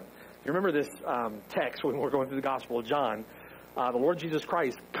hour." You remember this text when we're going through the Gospel of John, the Lord Jesus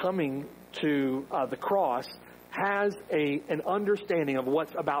Christ coming to the cross has an understanding of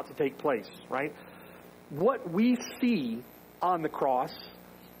what's about to take place, right? What we see on the cross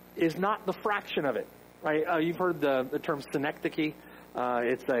is not the fraction of it, right? You've heard the term synecdoche.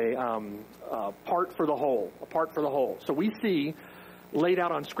 It's a part for the whole, a part for the whole. So we see laid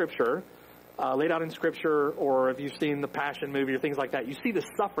out in Scripture, or if you've seen the Passion movie or things like that, you see the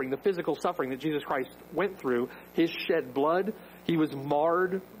suffering, the physical suffering that Jesus Christ went through. His shed blood. He was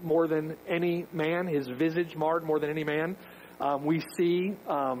marred more than any man. His visage marred more than any man. We see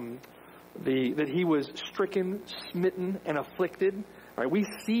that he was stricken, smitten, and afflicted. Right? We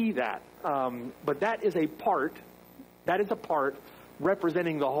see that. But that is a part. That is a part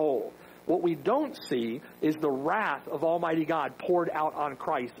representing the whole. What we don't see is the wrath of Almighty God poured out on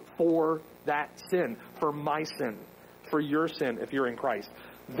Christ for that sin, for my sin, for your sin if you're in Christ.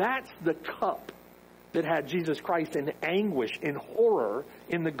 That's the cup that had Jesus Christ in anguish, in horror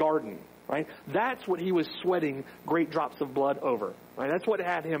in the garden, right? That's what he was sweating great drops of blood over, right? That's what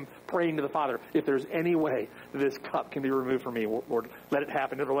had him praying to the Father, if there's any way that this cup can be removed from me, Lord, let it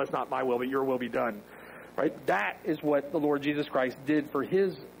happen. Nevertheless, not my will, but your will be done, right? That is what the Lord Jesus Christ did for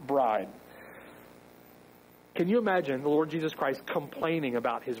his bride. Can you imagine the Lord Jesus Christ complaining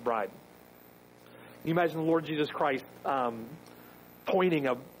about his bride? Can you imagine the Lord Jesus Christ pointing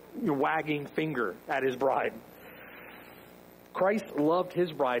a wagging finger at his bride? Christ loved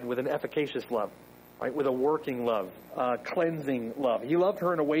his bride with an efficacious love, right? With a working love, cleansing love. He loved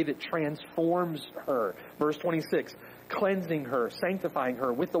her in a way that transforms her. Verse 26, cleansing her, sanctifying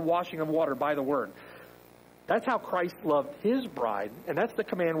her with the washing of water by the word. That's how Christ loved his bride, and that's the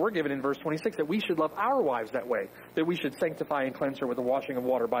command we're given in verse 26, that we should love our wives that way, that we should sanctify and cleanse her with the washing of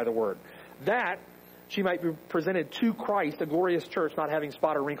water by the word. That she might be presented to Christ, a glorious church, not having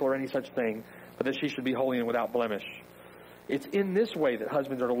spot or wrinkle or any such thing, but that she should be holy and without blemish. It's in this way that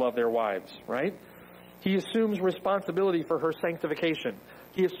husbands are to love their wives, right? He assumes responsibility for her sanctification.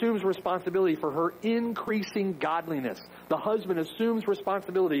 He assumes responsibility for her increasing godliness. The husband assumes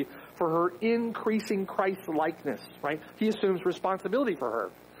responsibility for her increasing Christ-likeness, right? He assumes responsibility for her.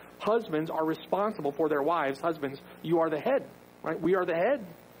 Husbands are responsible for their wives. Husbands, you are the head, right? We are the head.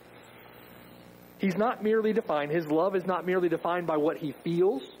 He's not merely defined. His love is not merely defined by what he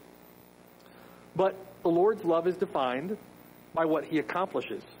feels, but the Lord's love is defined by what he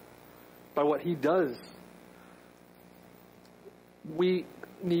accomplishes, by what he does. We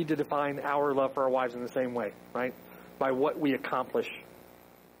need to define our love for our wives in the same way, right? By what we accomplish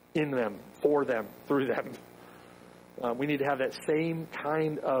in them, for them, through them. We need to have that same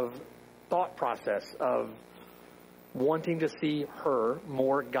kind of thought process of wanting to see her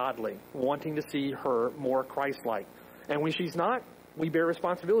more godly, wanting to see her more Christ-like. And when she's not, we bear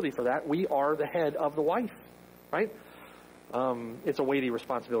responsibility for that. We are the head of the wife, right? It's a weighty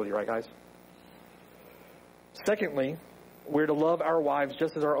responsibility, right, guys? Secondly, we're to love our wives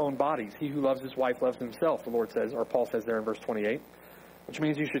just as our own bodies. He who loves his wife loves himself, the Lord says, or Paul says there in verse 28, which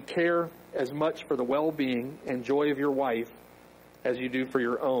means you should care as much for the well-being and joy of your wife as you do for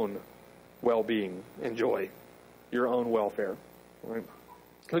your own well-being and joy, your own welfare. Right?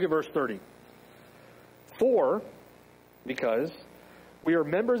 Look at verse 30. Because we are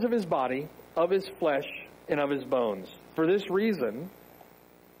members of his body, of his flesh, and of his bones. For this reason,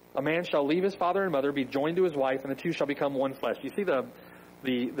 a man shall leave his father and mother, be joined to his wife, and the two shall become one flesh. You see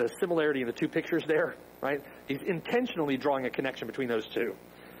the similarity in the two pictures there, right? He's intentionally drawing a connection between those two.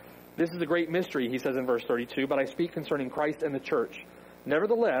 This is a great mystery, he says in verse 32, but I speak concerning Christ and the church.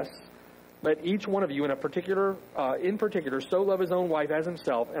 Nevertheless, let each one of you in particular so love his own wife as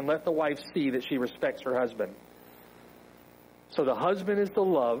himself, and let the wife see that she respects her husband. So the husband is to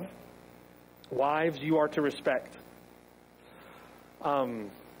love. Wives, you are to respect.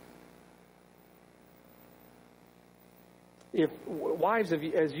 Wives,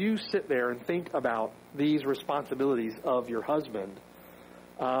 as you sit there and think about these responsibilities of your husband,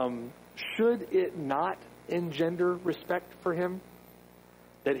 should it not engender respect for him?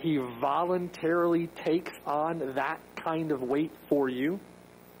 That he voluntarily takes on that kind of weight for you?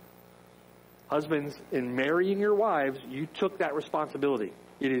 Husbands, in marrying your wives, you took that responsibility.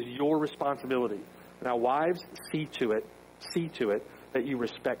 It is your responsibility. Now, wives, see to it that you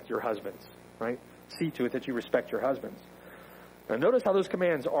respect your husbands, right? See to it that you respect your husbands. Now notice how those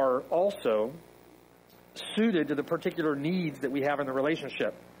commands are also suited to the particular needs that we have in the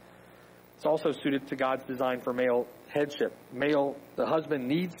relationship. It's also suited to God's design for male headship. The husband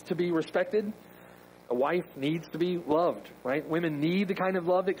needs to be respected. A wife needs to be loved, right? Women need the kind of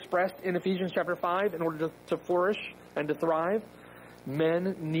love expressed in Ephesians chapter 5 in order to flourish and to thrive.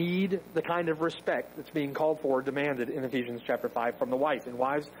 Men need the kind of respect that's being called for, demanded in Ephesians chapter 5 from the wife. And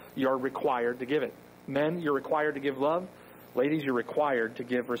wives, you're required to give it. Men, you're required to give love. Ladies, you're required to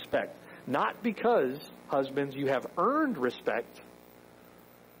give respect. Not because, husbands, you have earned respect,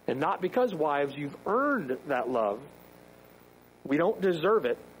 and not because, wives, you've earned that love. We don't deserve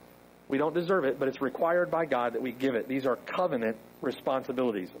it. We don't deserve it, but it's required by God that we give it. These are covenant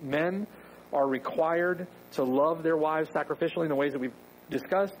responsibilities. Men are required to love their wives sacrificially in the ways that we've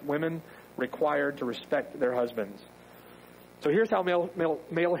discussed. Women required to respect their husbands. So here's how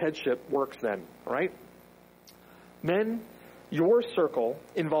male headship works then, all right? Men, your circle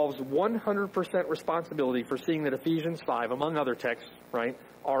involves 100% responsibility for seeing that Ephesians 5, among other texts, right,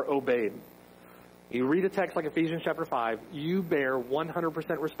 are obeyed. You read a text like Ephesians chapter 5, you bear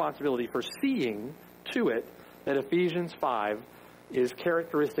 100% responsibility for seeing to it that Ephesians 5 is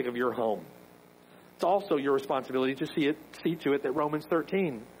characteristic of your home. It's also your responsibility to see to it that Romans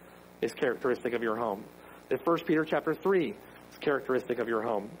 13 is characteristic of your home. That 1 Peter chapter 3 is characteristic of your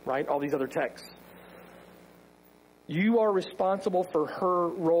home, right? All these other texts. You are responsible for her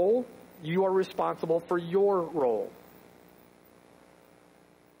role. You are responsible for your role.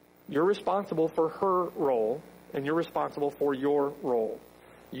 You're responsible for her role, and you're responsible for your role.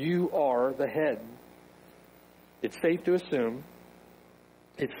 You are the head. It's safe to assume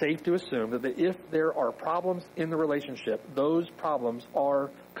that if there are problems in the relationship, those problems are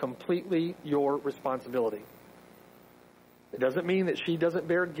completely your responsibility. It doesn't mean that she doesn't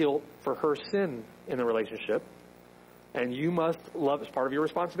bear guilt for her sin in the relationship, and you must love, as part of your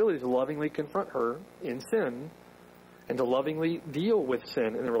responsibility, to lovingly confront her in sin and to lovingly deal with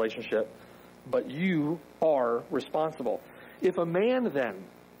sin in the relationship, but you are responsible. If a man then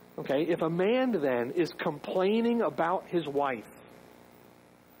is complaining about his wife,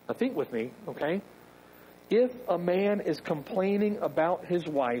 now think with me, okay? If a man is complaining about his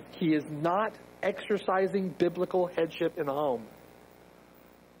wife, he is not exercising biblical headship in the home.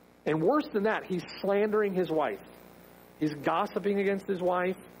 And worse than that, he's slandering his wife. He's gossiping against his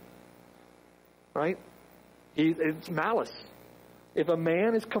wife, right? It's malice. If a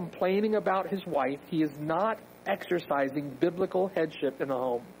man is complaining about his wife, he is not exercising biblical headship in the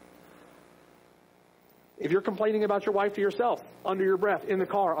home. If you're complaining about your wife to yourself, under your breath, in the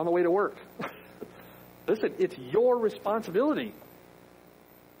car, on the way to work, listen, it's your responsibility.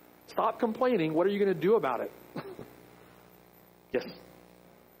 Stop complaining. What are you going to do about it? Yes.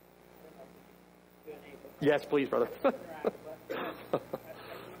 Yes, please, brother.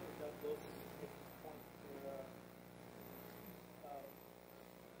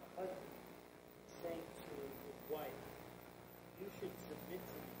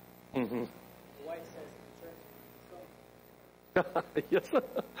 Mm-hmm. The wife says in church, yes.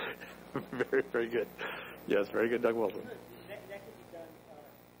 Very, very good. Yes, very good, Doug Wilson. That can be done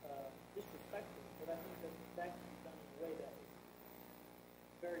disrespectfully, but I think that can be done in a way that is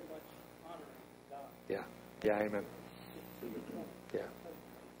very much honoring God. Yeah. Yeah, amen. Yeah.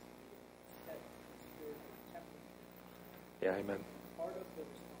 Yeah, amen. Part of the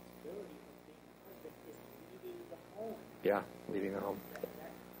responsibility of being a husband is leading the home. Yeah, leading the home.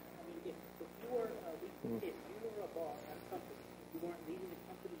 If you were a boss at a company, if you weren't leading the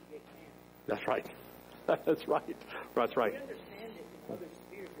company, you get canned. That's right. That's right. That's right. We understand it in other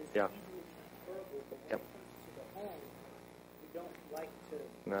spheres. It's Yeah. easily transferable, but when Yep. it comes to the home, we don't like to.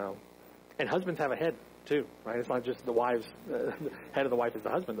 No. And husbands have a head, too, right? It's not just the wives. The head of the wife is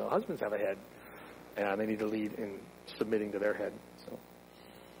the husband, though. Husbands have a head, and they need to lead in submitting to their head. So,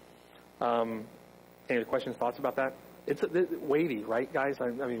 any questions, thoughts about that? It's weighty, right, guys? I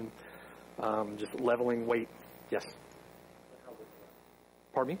mean, just leveling weight. Yes.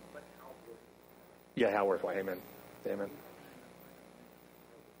 Pardon me? Yeah, how worthwhile. Amen. Amen.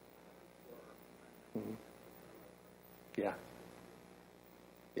 Mm-hmm. Yeah.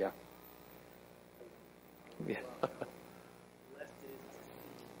 Yeah. Yeah.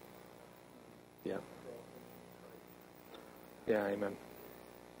 Yeah. Yeah, amen.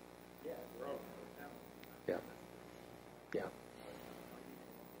 Yeah. Yeah.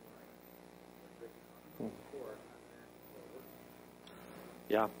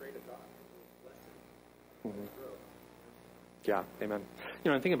 Yeah. Mm-hmm. Yeah, amen.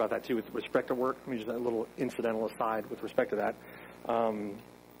 You know, and think about that too with respect to work. I mean, just a little incidental aside with respect to that. Men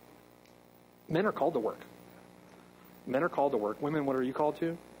are called to work. Men are called to work. Women, what are you called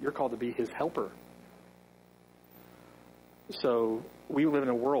to? You're called to be his helper. So we live in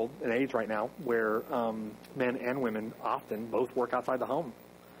a world, an age right now, where men and women often both work outside the home.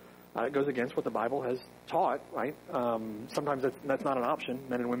 It goes against what the Bible has taught, right? Sometimes that's not an option.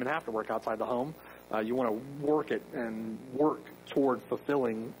 Men and women have to work outside the home. You want to work it and work toward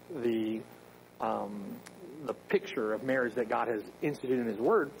fulfilling the picture of marriage that God has instituted in his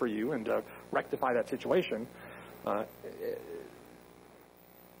word for you, and to rectify that situation at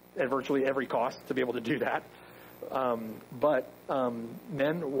virtually every cost to be able to do that. But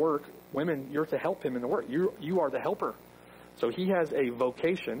men work, women, you're to help him in the work. You are the helper. So he has a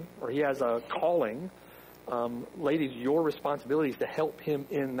vocation, or he has a calling. Ladies, your responsibility is to help him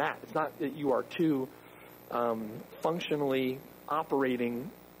in that. It's not that you are two functionally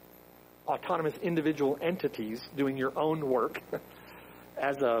operating autonomous individual entities doing your own work.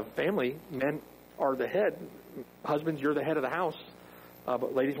 As a family, men are the head. Husbands, you're the head of the house.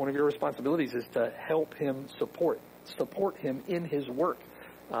 But ladies, one of your responsibilities is to help him support him in his work.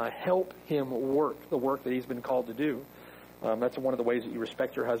 Help him work the work that he's been called to do. That's one of the ways that you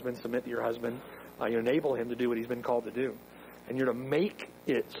respect your husband, submit to your husband. You enable him to do what he's been called to do. And you're to make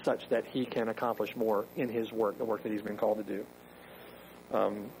it such that he can accomplish more in his work, the work that he's been called to do.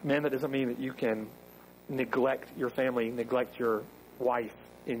 Men, that doesn't mean that you can neglect your family, neglect your wife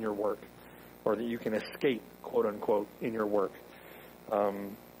in your work, or that you can escape, quote unquote, in your work.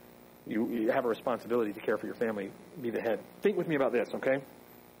 You have a responsibility to care for your family, be the head. Think with me about this, okay?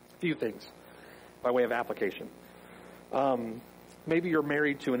 A few things by way of application. Maybe you're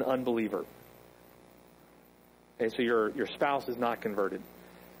married to an unbeliever. Okay, so your spouse is not converted.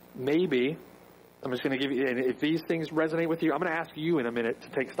 Maybe, I'm just going to give you, and if these things resonate with you, I'm going to ask you in a minute to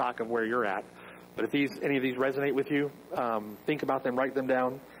take stock of where you're at. But if any of these resonate with you, think about them, write them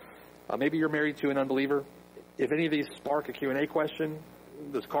down. Maybe you're married to an unbeliever. If any of these spark a Q&A question,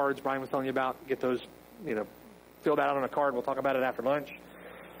 those cards Brian was telling you about, get those, filled out on a card. We'll talk about it after lunch.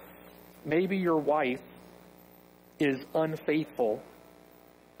 Maybe your wife is unfaithful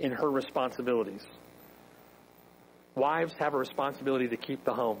in her responsibilities. Wives have a responsibility to keep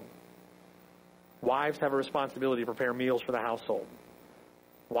the home. Wives have a responsibility to prepare meals for the household.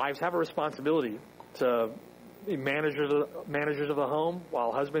 Wives have a responsibility to be managers of the home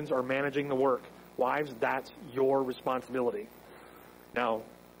while husbands are managing the work. Wives, that's your responsibility. Now,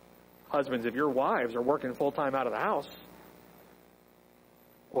 husbands, if your wives are working full-time out of the house,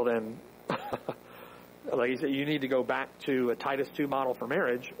 well then, like you said, you need to go back to a Titus 2 model for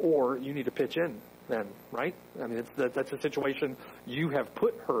marriage, or you need to pitch in then, right? I mean, that's a situation you have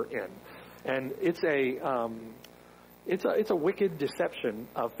put her in. And it's a wicked deception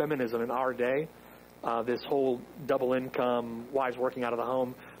of feminism in our day, this whole double income, wives working out of the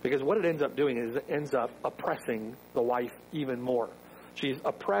home, because what it ends up doing is it ends up oppressing the wife even more. She's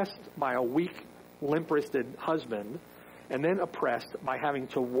oppressed by a weak, limp-wristed husband, and then oppressed by having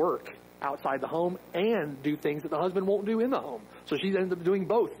to work outside the home and do things that the husband won't do in the home. So she ends up doing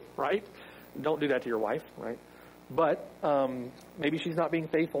both, right? Don't do that to your wife, right? But maybe she's not being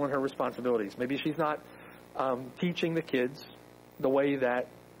faithful in her responsibilities. Maybe she's not teaching the kids in the way that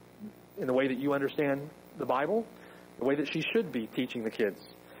you understand the Bible, the way that she should be teaching the kids.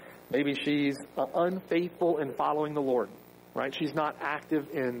 Maybe she's unfaithful in following the Lord, right? She's not active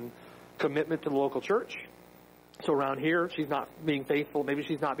in commitment to the local church. So around here, she's not being faithful. Maybe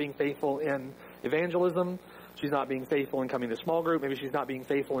she's not being faithful in evangelism. She's not being faithful in coming to small group. Maybe she's not being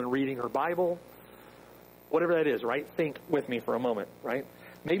faithful in reading her Bible. Whatever that is, right? Think with me for a moment, right?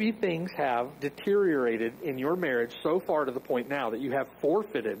 Maybe things have deteriorated in your marriage so far to the point now that you have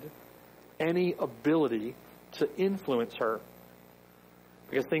forfeited any ability to influence her,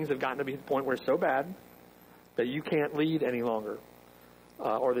 because things have gotten to be the point where it's so bad that you can't lead any longer,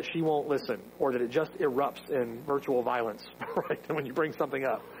 or that she won't listen, or that it just erupts in virtual violence, right? And when you bring something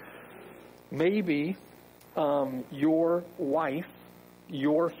up, maybe your wife,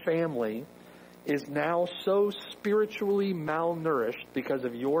 your family, is now so spiritually malnourished because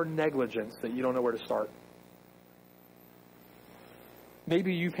of your negligence that you don't know where to start.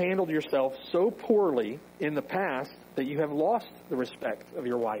 Maybe you've handled yourself so poorly in the past that you have lost the respect of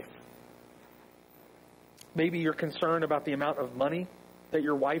your wife. Maybe you're concerned about the amount of money that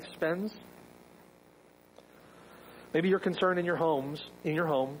your wife spends. Maybe you're concerned in your home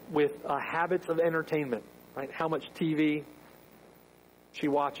with habits of entertainment, right? How much TV she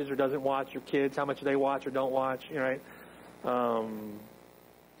watches or doesn't watch, your kids, how much they watch or don't watch, right?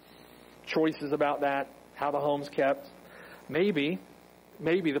 Choices about that, how the home's kept. Maybe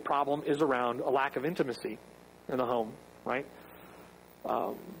the problem is around a lack of intimacy in the home, right?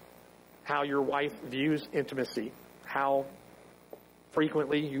 how your wife views intimacy, how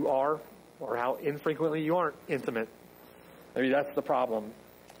frequently you are or how infrequently you aren't intimate. Maybe that's the problem.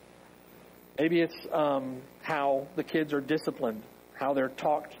 Maybe it's how the kids are disciplined, how they're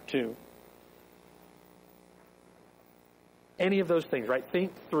talked to. Any of those things, right?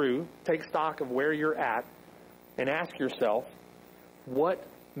 Think through, take stock of where you're at, and ask yourself, what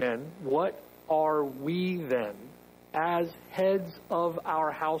are we then, as heads of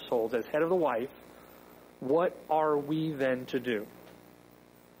our households, as head of the wife, what are we then to do?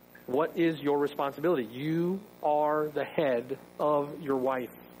 What is your responsibility? You are the head of your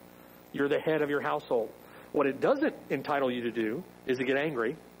wife. You're the head of your household. What it doesn't entitle you to do is to get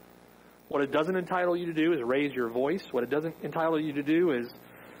angry. What it doesn't entitle you to do is raise your voice. What it doesn't entitle you to do is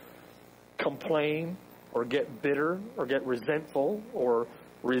complain or get bitter or get resentful or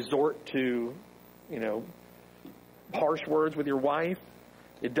resort to, harsh words with your wife.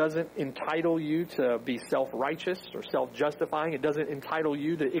 It doesn't entitle you to be self-righteous or self-justifying. It doesn't entitle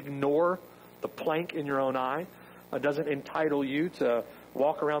you to ignore the plank in your own eye. It doesn't entitle you to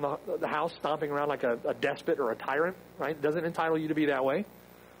walk around the house stomping around like a despot or a tyrant, right? It doesn't entitle you to be that way.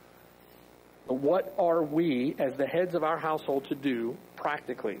 But what are we as the heads of our household to do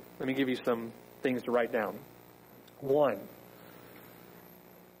practically? Let me give you some things to write down. 1,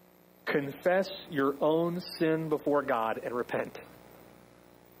 confess your own sin before God and repent.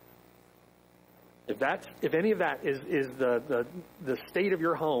 If any of that is the state of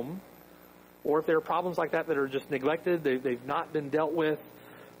your home, or if there are problems like that are just neglected, they've not been dealt with,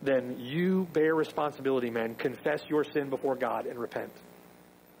 then you bear responsibility, man. Confess your sin before God and repent.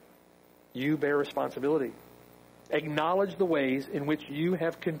 You bear responsibility. Acknowledge the ways in which you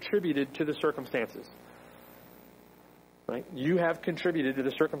have contributed to the circumstances. Right? You have contributed to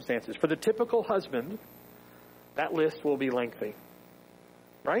the circumstances. For the typical husband, that list will be lengthy.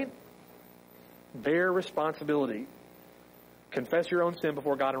 Right? Bear responsibility. Confess your own sin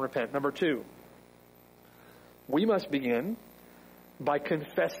before God and repent. Number 2, we must begin by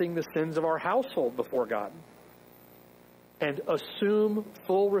confessing the sins of our household before God and assume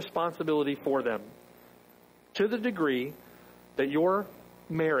full responsibility for them. To the degree that your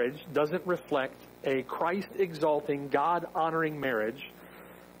marriage doesn't reflect a Christ-exalting, God-honoring marriage,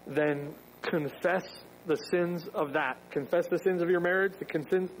 then confess the sins of that. Confess the sins of your marriage,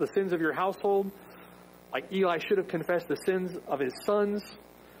 the sins of your household. Like Eli should have confessed the sins of his sons.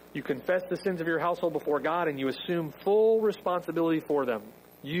 You confess the sins of your household before God, and you assume full responsibility for them.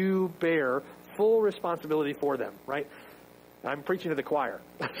 You bear full responsibility for them, right? I'm preaching to the choir.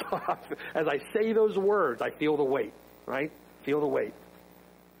 As I say those words, I feel the weight, right? Feel the weight.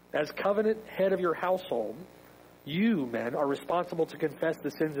 As covenant head of your household, you, men, are responsible to confess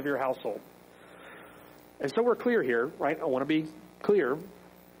the sins of your household. And so we're clear here, right? I want to be clear.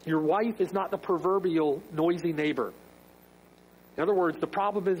 Your wife is not the proverbial noisy neighbor. In other words, the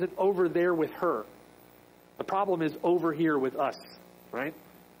problem isn't over there with her. The problem is over here with us, right?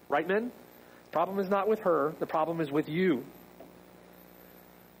 Right, men? The problem is not with her. The problem is with you.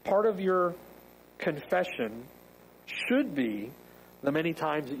 Part of your confession should be the many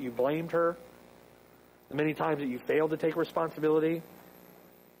times that you blamed her, the many times that you failed to take responsibility,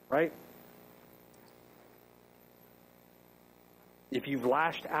 right? If you've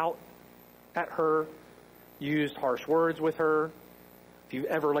lashed out at her, used harsh words with her, if you've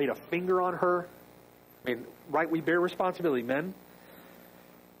ever laid a finger on her, right, we bear responsibility, men.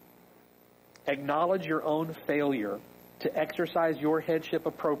 Acknowledge your own failure to exercise your headship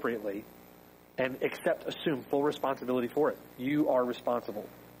appropriately and assume full responsibility for it. You are responsible,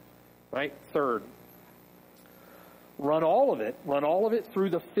 right? 3rd, run all of it through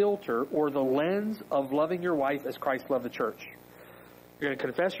the filter or the lens of loving your wife as Christ loved the church. You're going to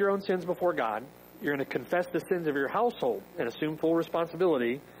confess your own sins before God. You're going to confess the sins of your household and assume full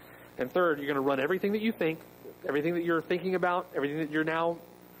responsibility. And 3rd, you're going to run everything that you think, everything that you're thinking about, everything that you're now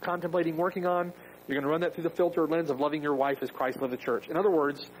contemplating working on, you're going to run that through the filter or lens of loving your wife as Christ loved the church. In other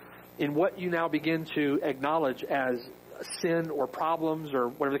words, in what you now begin to acknowledge as sin or problems or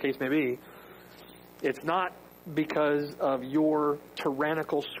whatever the case may be, it's not because of your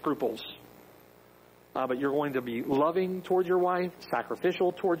tyrannical scruples. But you're going to be loving towards your wife,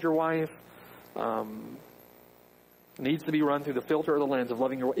 sacrificial towards your wife. Needs to be run through the filter or the lens of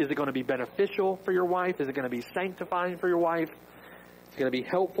loving your wife. Is it going to be beneficial for your wife? Is it going to be sanctifying for your wife? Is it going to be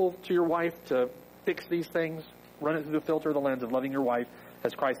helpful to your wife to fix these things? Run it through the filter or the lens of loving your wife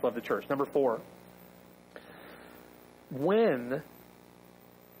as Christ loved the church. Number 4, when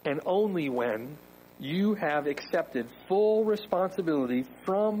and only when you have accepted full responsibility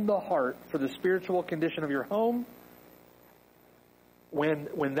from the heart for the spiritual condition of your home,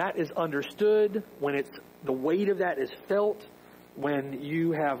 when that is understood, when the weight of that is felt, when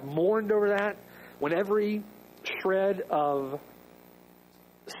you have mourned over that, when every shred of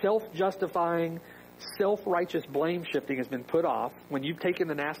self-justifying, self-righteous blame shifting has been put off, when you've taken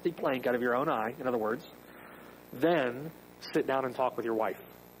the nasty plank out of your own eye, in other words, then sit down and talk with your wife,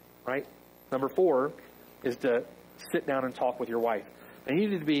 right? Number 4 is to sit down and talk with your wife. And you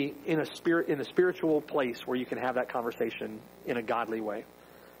need to be in a spiritual place where you can have that conversation in a godly way.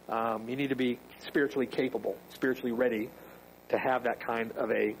 You need to be spiritually capable, spiritually ready to have that kind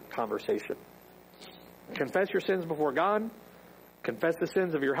of a conversation. Confess your sins before God. Confess the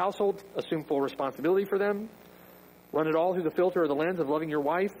sins of your household. Assume full responsibility for them. Run it all through the filter or the lens of loving your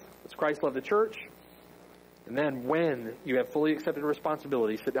wife as Christ loved the church. And then when you have fully accepted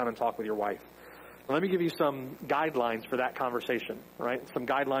responsibility, sit down and talk with your wife. Now, let me give you some guidelines for that conversation, right? Some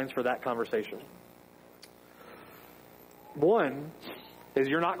guidelines for that conversation. One is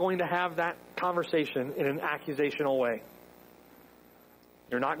you're not going to have that conversation in an accusational way.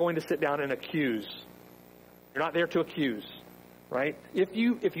 You're not going to sit down and accuse. You're not there to accuse, right? If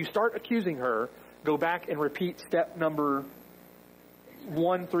you start accusing her, go back and repeat step number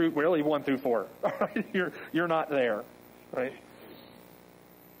 1 through 4. Right? You're not there, right?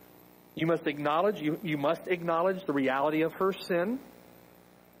 You must acknowledge the reality of her sin.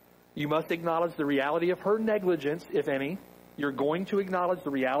 You must acknowledge the reality of her negligence, if any. You're going to acknowledge the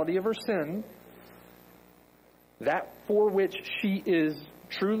reality of her sin, that for which she is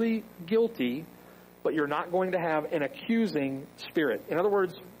truly guilty, but you're not going to have an accusing spirit. In other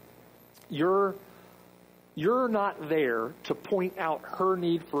words, you're not there to point out her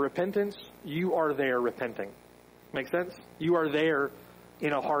need for repentance. You are there repenting. Make sense? You are there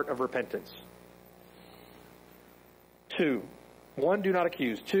in a heart of repentance. 2, do not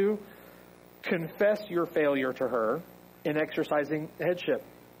accuse. 2, confess your failure to her in exercising headship.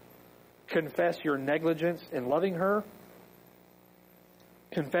 Confess your negligence in loving her.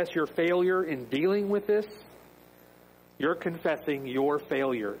 Confess your failure in dealing with this. You're confessing your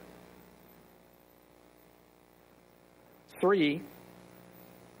failure. 3,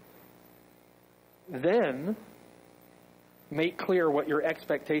 then make clear what your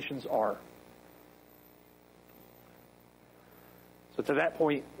expectations are. So to that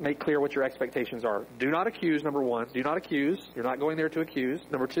point, make clear what your expectations are. Do not accuse, number 1. Do not accuse. You're not going there to accuse.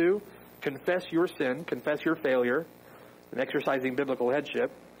 Number 2, confess your sin, confess your failure in exercising biblical headship.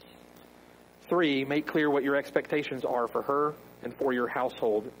 3, make clear what your expectations are for her and for your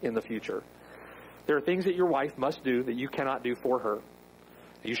household in the future. There are things that your wife must do that you cannot do for her.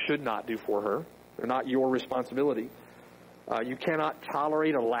 You should not do for her. They're not your responsibility. You cannot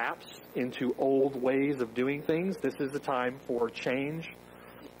tolerate a lapse into old ways of doing things. This is a time for change,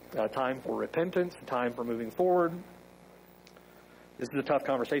 a time for repentance, a time for moving forward. This is a tough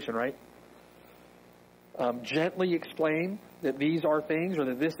conversation, right? Gently explain that these are things, or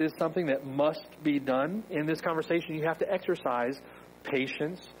that this is something that must be done. In this conversation, you have to exercise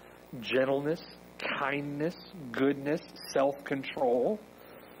patience, gentleness, kindness, goodness, self-control.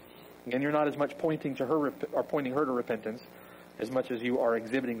 And you're not as much pointing her to repentance as much as you are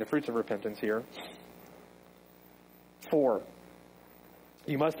exhibiting the fruits of repentance here. 4,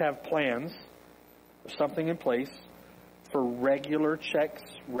 you must have plans or something in place for regular checks,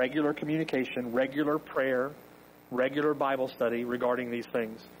 regular communication, regular prayer, regular Bible study regarding these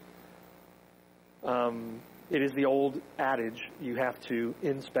things. It is the old adage, you have to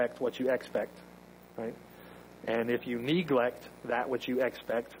inspect what you expect, right? And if you neglect that which you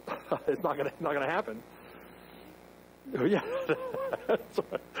expect, it's not going to happen. Yeah,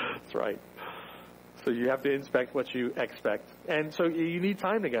 that's right. So you have to inspect what you expect. And so you need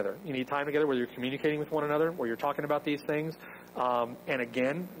time together. You need time together where you're communicating with one another, where you're talking about these things. And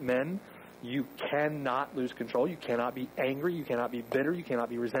again, men, you cannot lose control. You cannot be angry. You cannot be bitter. You cannot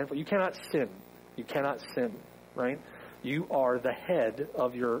be resentful. You cannot sin. You cannot sin, right? You are the head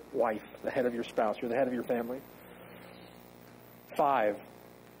of your wife, the head of your spouse. You're the head of your family. 5,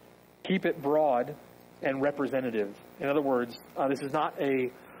 keep it broad and representative. In other words, this is not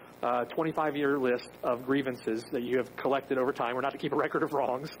a 25-year list of grievances that you have collected over time. We're not to keep a record of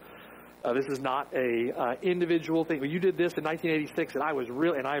wrongs. This is not a individual thing. Well, you did this in 1986,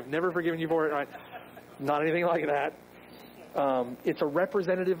 and I've never forgiven you for it. Right? Not anything like that. It's a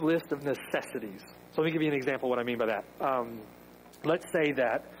representative list of necessities. So let me give you an example of what I mean by that. Let's say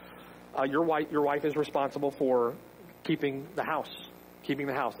that your wife is responsible for keeping the house,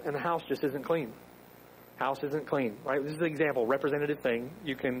 and the house just isn't clean. House isn't clean, right? This is an example, representative thing.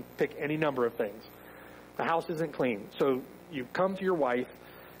 You can pick any number of things. The house isn't clean. So you come to your wife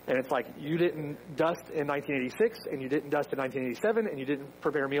And it's like, you didn't dust in 1986, and you didn't dust in 1987, and you didn't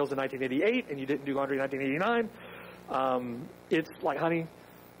prepare meals in 1988, and you didn't do laundry in 1989. It's like, honey,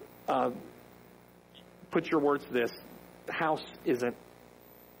 put your words to this. The house isn't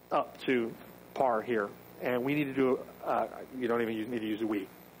up to par here. And we need to do, you don't even need to use a we.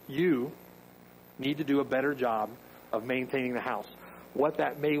 You need to do a better job of maintaining the house. What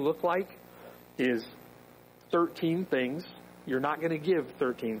that may look like is 13 things. You're not going to give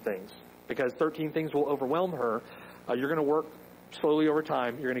 13 things because 13 things will overwhelm her. You're going to work slowly over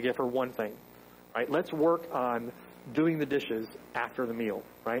time. You're going to give her one thing. Right? Let's work on doing the dishes after the meal.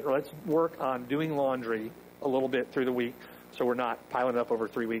 Right? Or let's work on doing laundry a little bit through the week so we're not piling it up over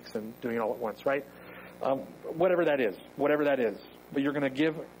 3 weeks and doing it all at once. Right? Whatever that is. But you're going to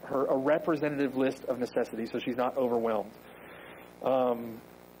give her a representative list of necessities so she's not overwhelmed. And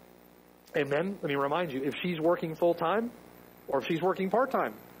then, let me remind you, if she's working full-time or if she's working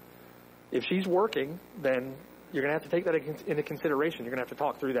part-time, if she's working, then you're going to have to take that into consideration. You're going to have to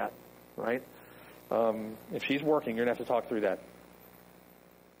talk through that, right? If she's working, you're going to have to talk through that.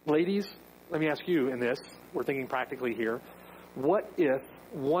 Ladies, let me ask you in this, we're thinking practically here, what if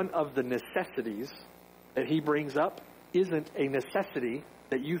one of the necessities that he brings up isn't a necessity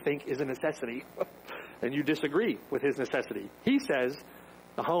that you think is a necessity, and you disagree with his necessity? He says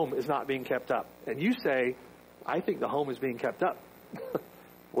the home is not being kept up, and you say, I think the home is being kept up.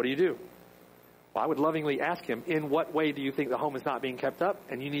 What do you do? Well, I would lovingly ask him, in what way do you think the home is not being kept up?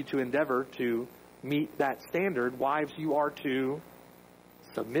 And you need to endeavor to meet that standard. Wives, you are to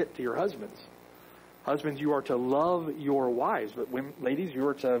submit to your husbands. Husbands, you are to love your wives. But women, ladies, you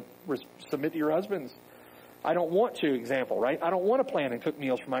are to submit to your husbands. I don't want to, example, right? I don't want to plan and cook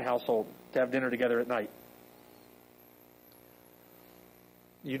meals for my household to have dinner together at night.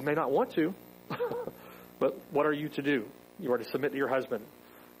 You may not want to, but what are you to do? You are to submit to your husband.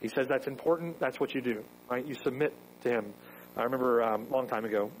 He says that's important. That's what you do, right? You submit to him. I remember a long time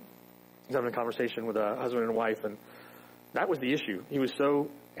ago, I was having a conversation with a husband and wife, and that was the issue. He was so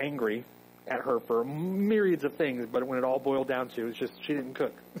angry at her for myriads of things, but when it all boiled down to, it's just she didn't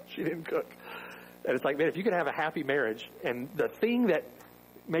cook. She didn't cook. And it's like, man, if you could have a happy marriage, and the thing that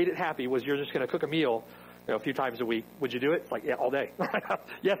made it happy was you're just going to cook a meal, a few times a week, would you do it? It's like, yeah, all day.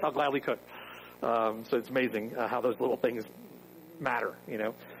 Yes, I'll gladly cook. So it's amazing how those little things matter,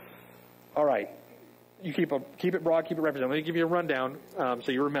 All right. You keep it broad, keep it representative. Let me give you a rundown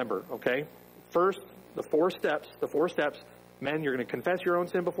so you remember, okay? First, the four steps. Men, you're going to confess your own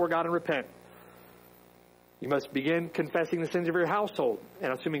sin before God and repent. You must begin confessing the sins of your household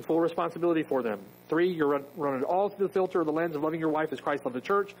and assuming full responsibility for them. 3, you're running all through the filter of the lens of loving your wife as Christ loved the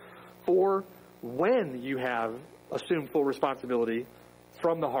church. 4, when you have assumed full responsibility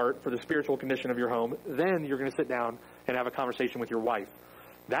from the heart for the spiritual condition of your home, then you're going to sit down and have a conversation with your wife.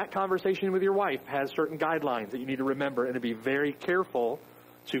 That conversation with your wife has certain guidelines that you need to remember and to be very careful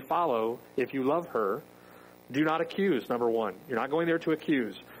to follow if you love her. Do not accuse, number 1. You're not going there to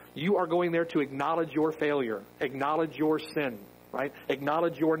accuse. You are going there to acknowledge your failure, acknowledge your sin, right?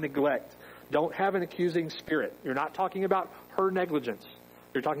 Acknowledge your neglect. Don't have an accusing spirit. You're not talking about her negligence.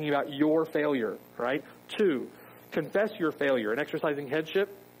 You're talking about your failure, right? 2, confess your failure in exercising headship.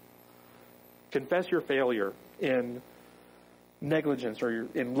 Confess your failure in negligence or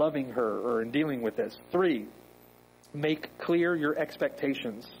in loving her or in dealing with this. 3, make clear your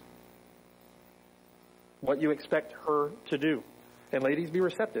expectations. What you expect her to do. And ladies, be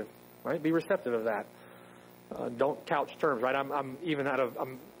receptive, right? Be receptive of that. Don't couch terms, right?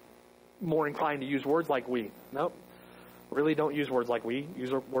 I'm more inclined to use words like we. Nope. Really don't use words like we.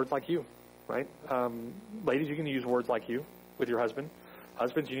 Use words like you, right? Ladies, you can use words like you with your husband.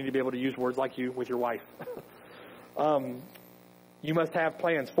 Husbands, you need to be able to use words like you with your wife. You must have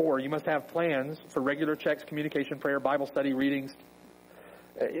plans. 4, you must have plans for regular checks, communication, prayer, Bible study, readings,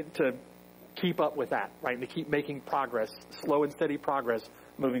 to keep up with that, right? And to keep making progress, slow and steady progress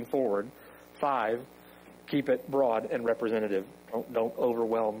moving forward. 5, keep it broad and representative. Don't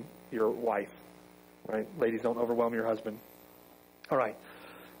overwhelm your wife, right? Ladies, don't overwhelm your husband. All right.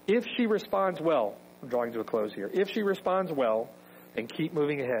 If she responds well, I'm drawing to a close here. If she responds well, then keep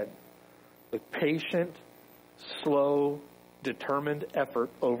moving ahead with patient, slow, determined effort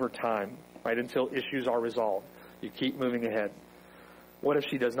over time, right? Until issues are resolved. You keep moving ahead. What if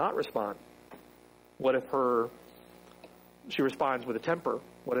she does not respond? What if she responds with a temper?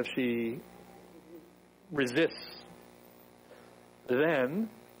 What if she resists? Then,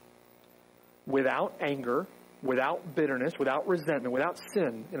 without anger, without bitterness, without resentment, without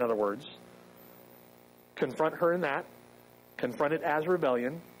sin, in other words, confront her in that. Confront it as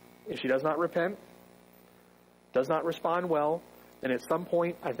rebellion. If she does not repent, does not respond well, then at some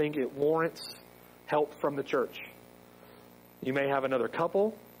point, I think it warrants help from the church. You may have another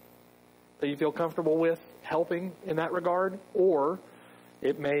couple that you feel comfortable with helping in that regard, or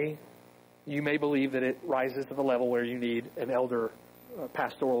you may believe that it rises to the level where you need an elder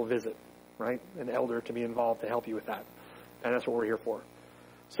pastoral visit, right? An elder to be involved to help you with that. And that's what we're here for.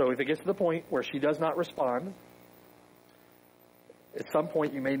 So if it gets to the point where she does not respond, at some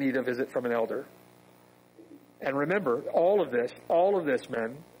point you may need a visit from an elder. And remember, all of this,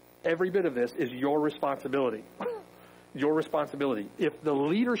 men, every bit of this is your responsibility. Your responsibility. If the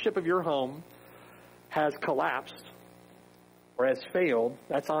leadership of your home has collapsed or has failed,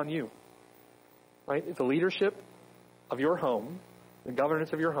 that's on you. Right? If the leadership of your home, the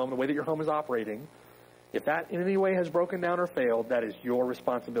governance of your home, the way that your home is operating, if that in any way has broken down or failed, that is your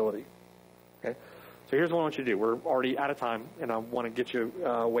responsibility. Okay? So here's what I want you to do. We're already out of time, and I want to get you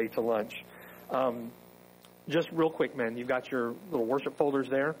away to lunch. Just real quick, men, you've got your little worship folders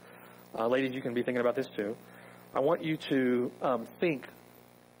there. Ladies, you can be thinking about this too. I want you to think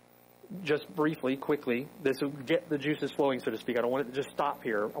just briefly, quickly. This will get the juices flowing, so to speak. I don't want it to just stop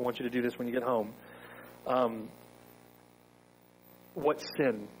here. I want you to do this when you get home. What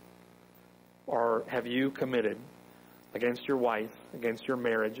sin have you committed against your wife, against your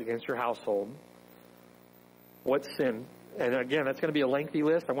marriage, against your household? What sin? And again, that's going to be a lengthy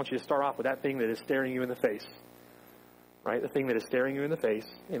list. I want you to start off with that thing that is staring you in the face. Right? The thing that is staring you in the face.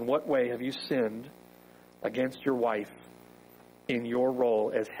 In what way have you sinned against your wife in your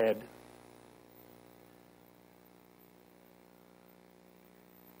role as head?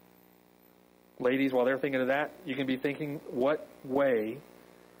 Ladies, while they're thinking of that, you can be thinking, what way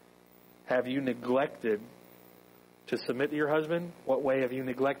have you neglected to submit to your husband? What way have you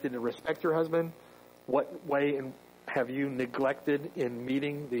neglected to respect your husband? What way have you neglected in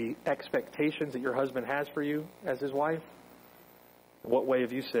meeting the expectations that your husband has for you as his wife? What way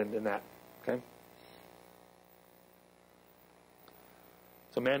have you sinned in that? Okay?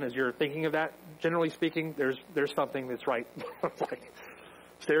 So men, as you're thinking of that, generally speaking, there's something that's right. It's like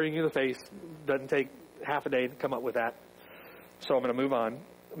staring you in the face. Doesn't take half a day to come up with that. So I'm going to move on.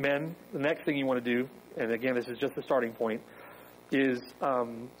 Men, the next thing you want to do, and again, this is just the starting point, is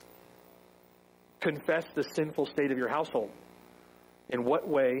confess the sinful state of your household. In what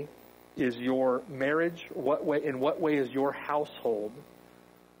way is your marriage, in what way is your household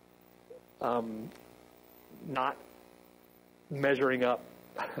not measuring up?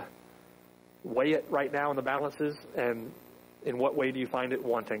 Weigh it right now in the balances, and in what way do you find it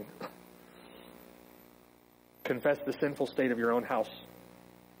wanting? Confess the sinful state of your own house.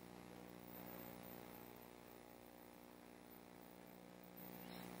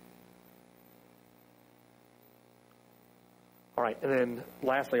 All right, and then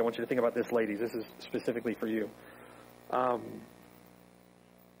lastly, I want you to think about this, ladies. This is specifically for you.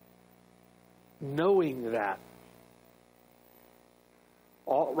 Knowing that,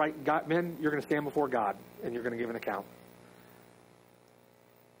 men, you're going to stand before God, and you're going to give an account.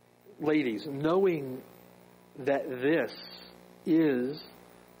 Ladies, knowing that this is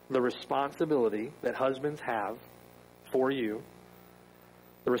the responsibility that husbands have for you,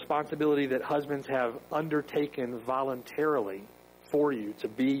 the responsibility that husbands have undertaken voluntarily for you to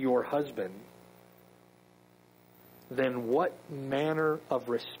be your husband, then what manner of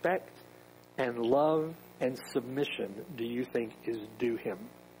respect and love and submission do you think is due him?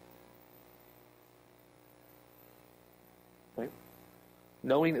 Right?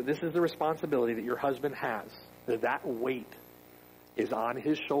 Knowing that this is the responsibility that your husband has, that weight is on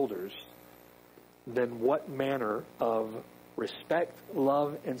his shoulders, then what manner of respect,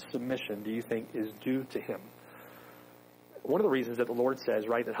 love, and submission do you think is due to him? One of the reasons that the Lord says,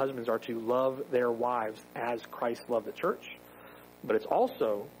 right, that husbands are to love their wives as Christ loved the church, but it's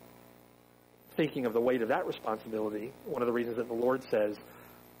also thinking of the weight of that responsibility. One of the reasons that the Lord says,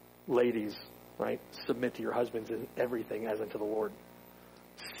 ladies, right, submit to your husbands in everything as unto the Lord.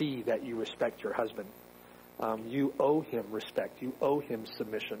 See that you respect your husband. You owe him respect. You owe him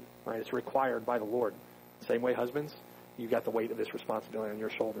submission. Right? It's required by the Lord. Same way, husbands, you got the weight of this responsibility on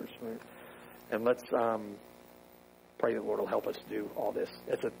your shoulders. Right? And let's pray that the Lord will help us do all this.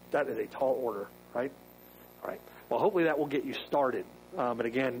 That is a tall order, right? All right. Well, hopefully that will get you started. But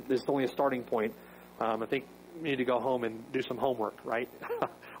again, this is only a starting point. I think we need to go home and do some homework, right?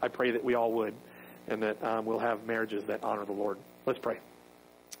 I pray that we all would, and that we'll have marriages that honor the Lord. Let's pray.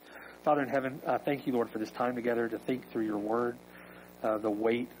 Father in heaven, thank you, Lord, for this time together to think through your word, the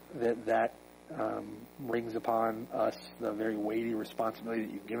weight that brings upon us, the very weighty responsibility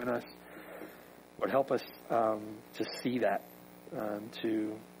that you've given us. Lord, help us to see that,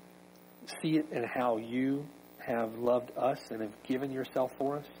 to see it in how you have loved us and have given yourself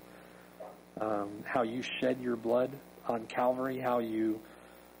for us, how you shed your blood on Calvary, how you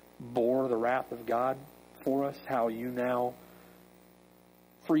bore the wrath of God for us, how you now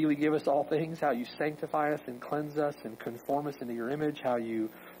freely give us all things, how you sanctify us and cleanse us and conform us into your image, how you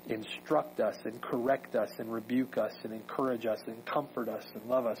instruct us and correct us and rebuke us and encourage us and comfort us and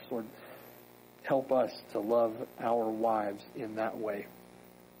love us. Lord, help us to love our wives in that way.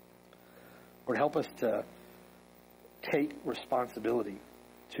 Lord, help us to take responsibility,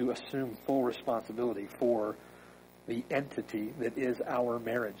 to assume full responsibility for the entity that is our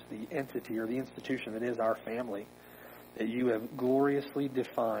marriage, the entity or the institution that is our family, that you have gloriously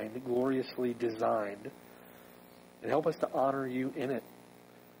defined, gloriously designed, and help us to honor you in it.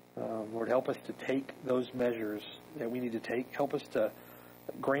 Lord, help us to take those measures that we need to take. Help us to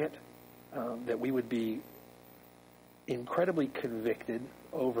grant that we would be incredibly convicted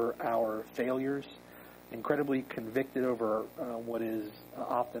over our failures, incredibly convicted over what is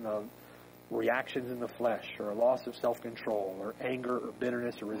often a reactions in the flesh, or a loss of self-control, or anger, or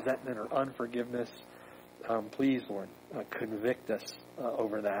bitterness, or resentment, or unforgiveness. Please, Lord, convict us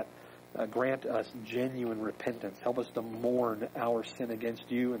over that. Grant us genuine repentance. Help us to mourn our sin against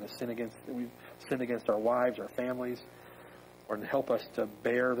you and the sin against that we've sinned against our wives, our families. Lord, and help us to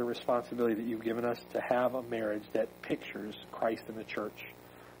bear the responsibility that you've given us to have a marriage that pictures Christ in the church,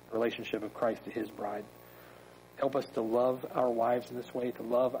 the relationship of Christ to his bride. Help us to love our wives in this way, to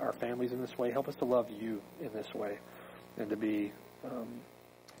love our families in this way. Help us to love you in this way, and to be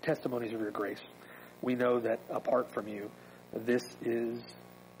testimonies of your grace. We know that apart from you, this is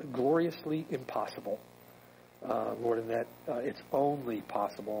gloriously impossible, Lord, and that it's only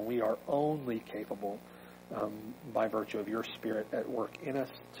possible, and we are only capable by virtue of your Spirit at work in us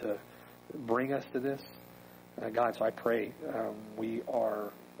to bring us to this. God, so I pray we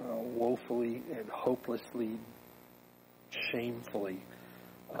are woefully and hopelessly, shamefully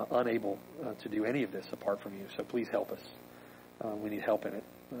unable to do any of this apart from you. So please help us. We need help in it.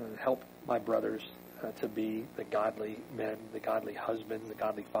 Help my brothers to be the godly men, the godly husbands, the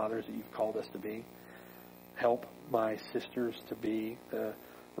godly fathers that you've called us to be. Help my sisters to be the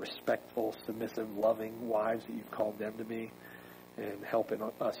respectful, submissive, loving wives that you've called them to be. And help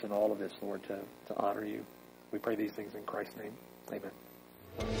us in all of this, Lord, to honor you. We pray these things in Christ's name.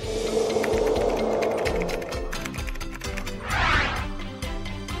 Amen.